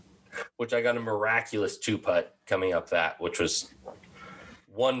 which I got a miraculous 2-putt coming up that, which was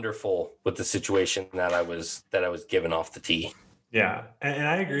wonderful with the situation that I was given off the tee. Yeah. And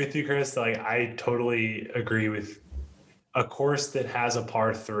I agree with you, Chris. Like, I totally agree with a course that has a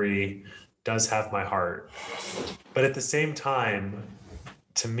par 3 does have my heart. But at the same time,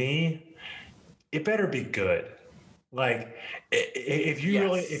 to me, it better be good. Like, if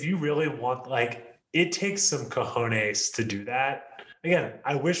you really want, like, it takes some cojones to do that. Again,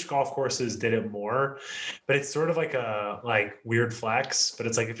 I wish golf courses did it more, but it's sort of like a weird flex. But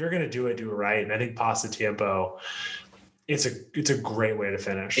it's like, if you're gonna do it right. And I think Pasatiempo, it's a great way to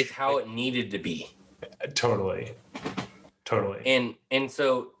finish. It's how it needed to be. Totally. And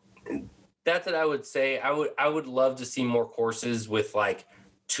so that's what I would say. I would love to see more courses with like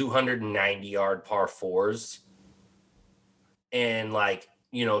 290-yard par 4s and like,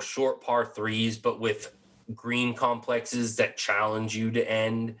 you know, short par 3s, but with green complexes that challenge you to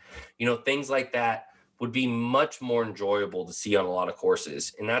end. You know, things like that would be much more enjoyable to see on a lot of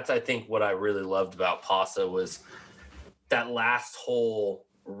courses. And that's, I think, what I really loved about Pasa was that last hole.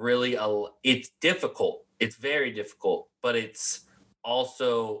 Really, it's difficult. It's very difficult, but it's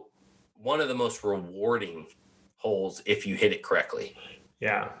also one of the most rewarding holes if you hit it correctly.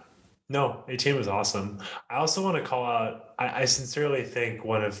 Yeah. No, 18 was awesome. I also want to call out, I sincerely think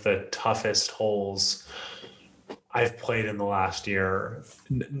one of the toughest holes I've played in the last year,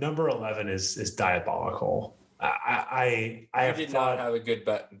 number 11 is diabolical. I did not have a good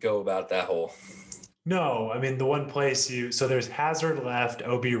go about that hole. No, I mean, the one place so there's hazard left,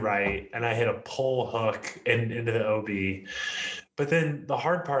 OB right, and I hit a pull hook into the OB. But then the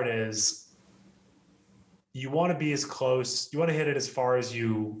hard part is you want to be as close, you want to hit it as far as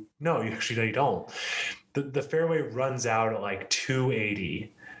you don't. The fairway runs out at like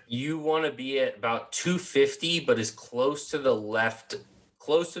 280. You want to be at about 250, but as close to the left,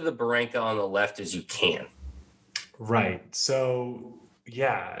 close to the Barranca on the left as you can. Right. So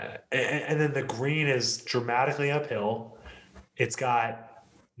yeah, and then the green is dramatically uphill. It's got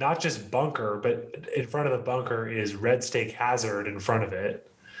not just bunker, but in front of the bunker is red stake hazard in front of it.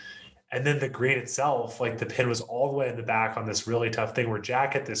 And then the green itself, like the pin was all the way in the back on this really tough thing where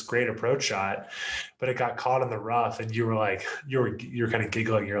Jack hit this great approach shot, but it got caught in the rough. And you were like, you're kind of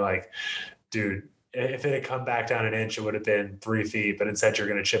giggling. You're like, dude, if it had come back down an inch, it would have been 3 feet, but instead you're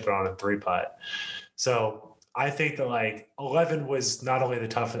going to chip it on a 3-putt. So I think that like 11 was not only the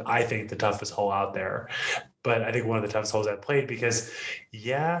toughest hole out there, but I think one of the toughest holes I've played because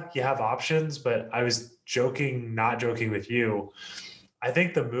yeah, you have options, but I was not joking with you. I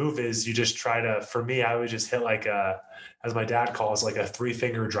think the move is you just try to, for me, I would just hit like as my dad calls, like a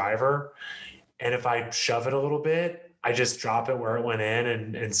 3-finger driver. And if I shove it a little bit, I just drop it where it went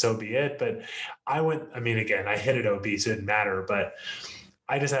in and so be it. But again, I hit it OB, so it didn't matter, but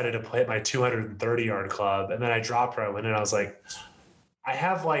I decided to play my 230-yard club, and then I dropped where I went in. I was like, I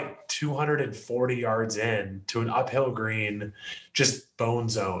have like 240 yards in to an uphill green, just bone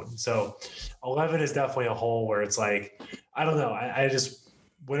zone. So 11 is definitely a hole where it's like, I don't know. I just,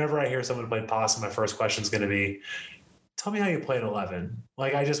 whenever I hear someone play Possum, my first question is going to be, tell me how you play at 11.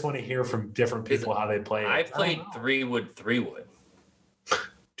 Like, I just want to hear from different people how they play it. I played 3-wood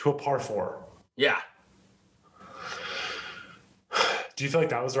to a par 4. Yeah. Do you feel like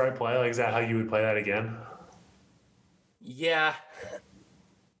that was the right play? Like, is that how you would play that again? Yeah.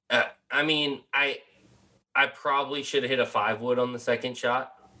 I mean, I probably should have hit a 5-wood on the second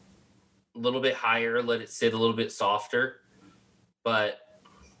shot. A little bit higher, let it sit a little bit softer. But,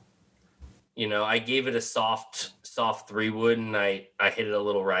 you know, I gave it a soft 3-wood, and I hit it a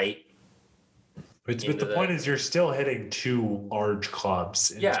little right. But the point is, you're still hitting 2 large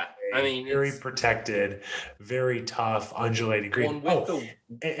clubs. Yeah. I mean, very protected, very tough, undulating green.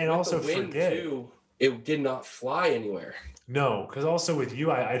 And also forget too, it did not fly anywhere. No, because also with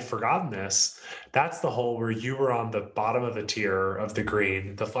you, I'd forgotten this. That's the hole where you were on the bottom of the tier of the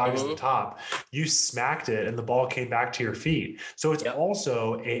green. The flag is at the top. You smacked it, and the ball came back to your feet. So it's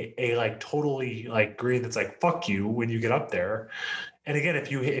also a like totally like green that's like fuck you when you get up there. And again,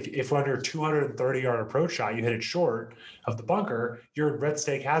 if under 230-yard approach shot, you hit it short of the bunker, you're in red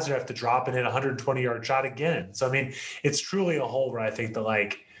stake hazard, have to drop and hit a 120-yard shot again. So I mean, it's truly a hole where I think that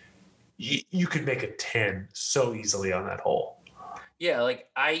like you could make a 10 so easily on that hole. Yeah, like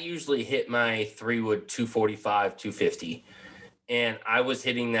I usually hit my 3-wood 245, 250, and I was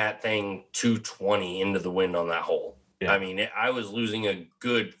hitting that thing 220 into the wind on that hole. Yeah. I mean, I was losing a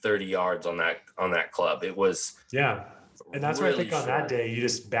good 30 yards on that club. It was and that's really where I think on that day you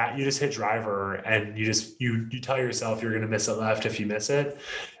just hit driver, and you tell yourself you're going to miss it left if you miss it,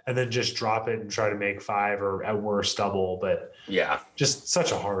 and then just drop it and try to make 5 or at worst double. But yeah, just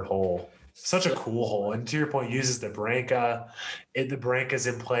such a hard hole, such a cool hole. And to your point, uses the Barranca. The Barranca's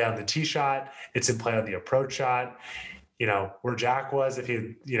in play on the tee shot. It's in play on the approach shot. where Jack was, if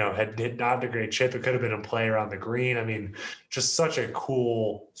he, had not a great chip, it could have been in play around the green. I mean, just such a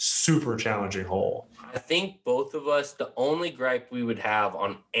cool, super challenging hole. I think both of us, the only gripe we would have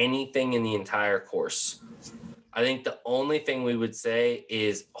on anything in the entire course, I think the only thing we would say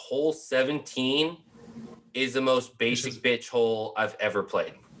is hole 17 is the most basic bitch hole I've ever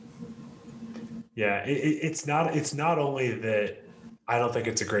played. Yeah, it's not only that I don't think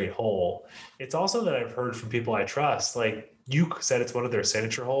it's a great hole. It's also that I've heard from people I trust, like you said, it's one of their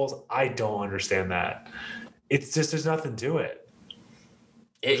signature holes. I don't understand that. It's just, there's nothing to it.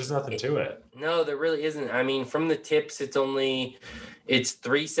 There's nothing to it. No, there really isn't. I mean, from the tips, it's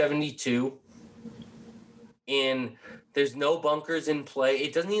 372. And there's no bunkers in play.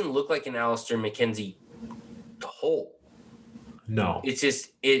 It doesn't even look like an Alister MacKenzie hole. No. It's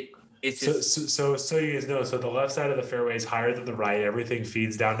just so you guys know, so the left side of the fairway is higher than the right. Everything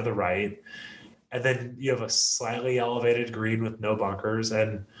feeds down to the right. And then you have a slightly elevated green with no bunkers.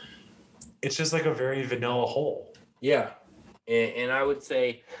 And it's just like a very vanilla hole. Yeah. And I would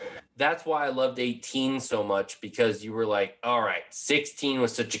say that's why I loved 18 so much, because you were like, all right, 16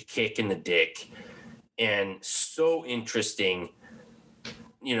 was such a kick in the dick and so interesting,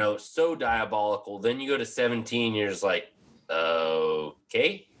 so diabolical. Then you go to 17, you're just like,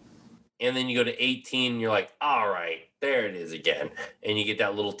 okay. And then you go to 18, you're like, all right, there it is again. And you get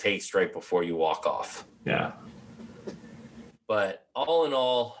that little taste right before you walk off. Yeah. But all in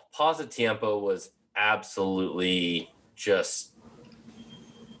all, Pasatiempo was absolutely just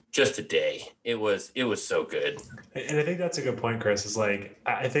a day. It was so good. And I think that's a good point, Chris, is like,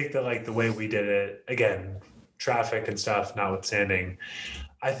 I think that like the way we did it, again, traffic and stuff notwithstanding,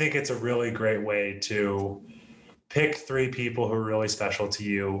 I think it's a really great way to pick 3 people who are really special to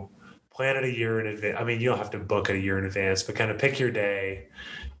you, plan it a year in advance. I mean, you don't have to book it a year in advance, but kind of pick your day,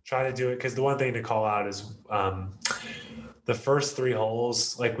 try to do it. Because the one thing to call out is the first 3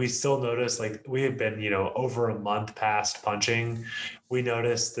 holes, like we still noticed, like we had been, over a month past punching. We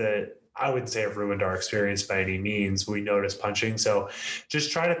noticed that, I wouldn't say it ruined our experience by any means. We noticed punching. So just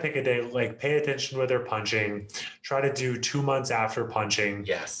try to pick a day, like pay attention when they're punching, try to do 2 months after punching.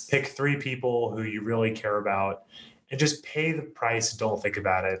 Yes. Pick 3 people who you really care about and just pay the price. Don't think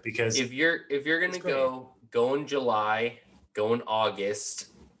about it, because if you're going to go in July, go in August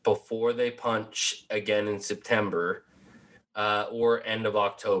before they punch again in September, or end of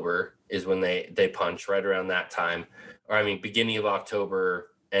October is when they punch, right around that time. Or I mean, beginning of October,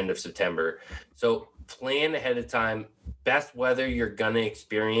 end of September. So plan ahead of time. Best weather you're going to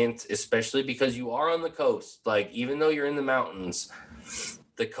experience, especially because you are on the coast. Like, even though you're in the mountains,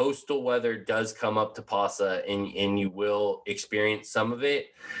 the coastal weather does come up to Pasa, and you will experience some of it.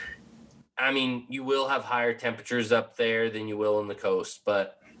 I mean, you will have higher temperatures up there than you will on the coast,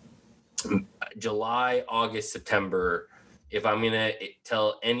 but July, August, September, if I'm going to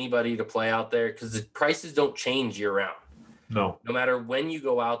tell anybody to play out there, because the prices don't change year round. No matter when you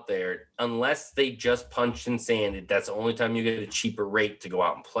go out there, unless they just punched and sanded, that's the only time you get a cheaper rate to go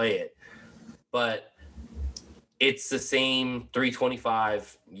out and play it. But it's the same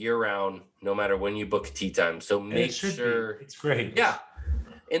 $325 year round, no matter when you book a tee time. So make sure it's great. Yeah.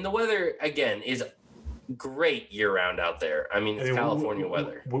 And the weather, again, is great year round out there. I mean, it's California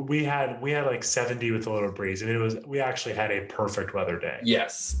weather. We had like 70 with a little breeze. I mean, we actually had a perfect weather day.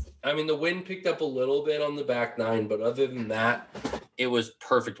 Yes. I mean, the wind picked up a little bit on the back 9, but other than that, it was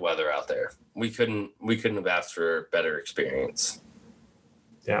perfect weather out there. We couldn't have asked for a better experience.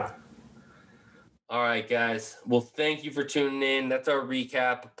 Yeah. All right, guys. Well, thank you for tuning in. That's our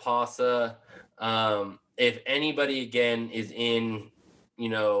recap of Pasa. If anybody, again, is in,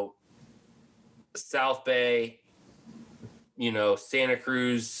 South Bay, Santa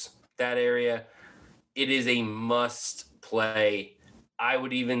Cruz, that area, it is a must play. I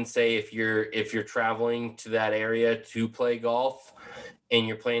would even say if you're traveling to that area to play golf and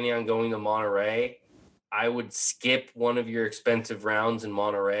you're planning on going to Monterey, I would skip one of your expensive rounds in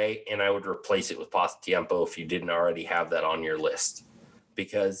Monterey and I would replace it with Pasatiempo if you didn't already have that on your list,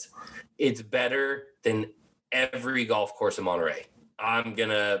 because it's better than every golf course in Monterey. I'm going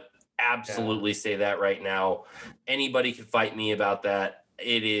to absolutely say that right now. Anybody can fight me about that.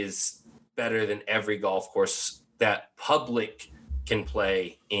 It is better than every golf course that public can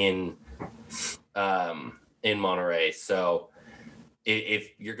play in Monterey. So if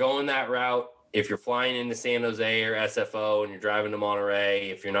you're going that route, if you're flying into San Jose or SFO and you're driving to Monterey,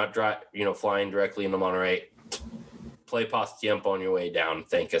 if you're not flying directly into Monterey, play Pasatiempo on your way down.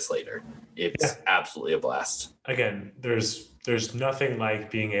 Thank us later. It's absolutely a blast. Again, there's nothing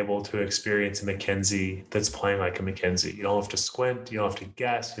like being able to experience a MacKenzie that's playing like a MacKenzie. You don't have to squint. You don't have to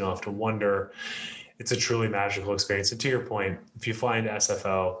guess. You don't have to wonder. it's a truly magical experience. And to your point, if you fly into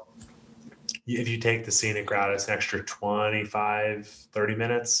SFO, if you take the scenic route, it's an extra 25, 30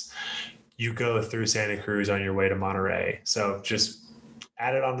 minutes. You go through Santa Cruz on your way to Monterey. So just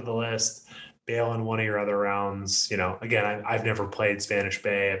add it onto the list, bail in one of your other rounds. You know, again, I've never played Spanish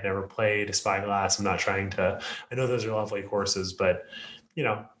Bay. I've never played Spyglass. I'm not trying to, I know those are lovely courses, but, you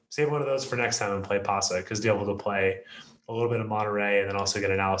know, save one of those for next time and play Paso, because to be able to play a little bit of Monterey and then also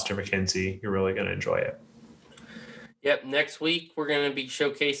get an Alistair McKenzie, you're really going to enjoy it. Yep. Next week, we're going to be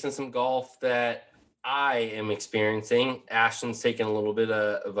showcasing some golf that I am experiencing. Ashton's taking a little bit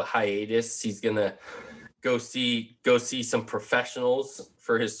of a hiatus. He's going to go see some professionals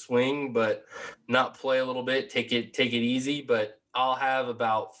for his swing, but not play a little bit, take it easy. But I'll have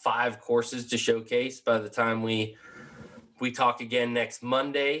about 5 courses to showcase by the time we talk again next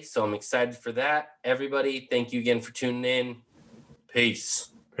Monday. So I'm excited for that. Everybody, thank you again for tuning in. Peace.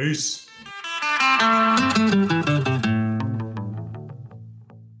 Peace.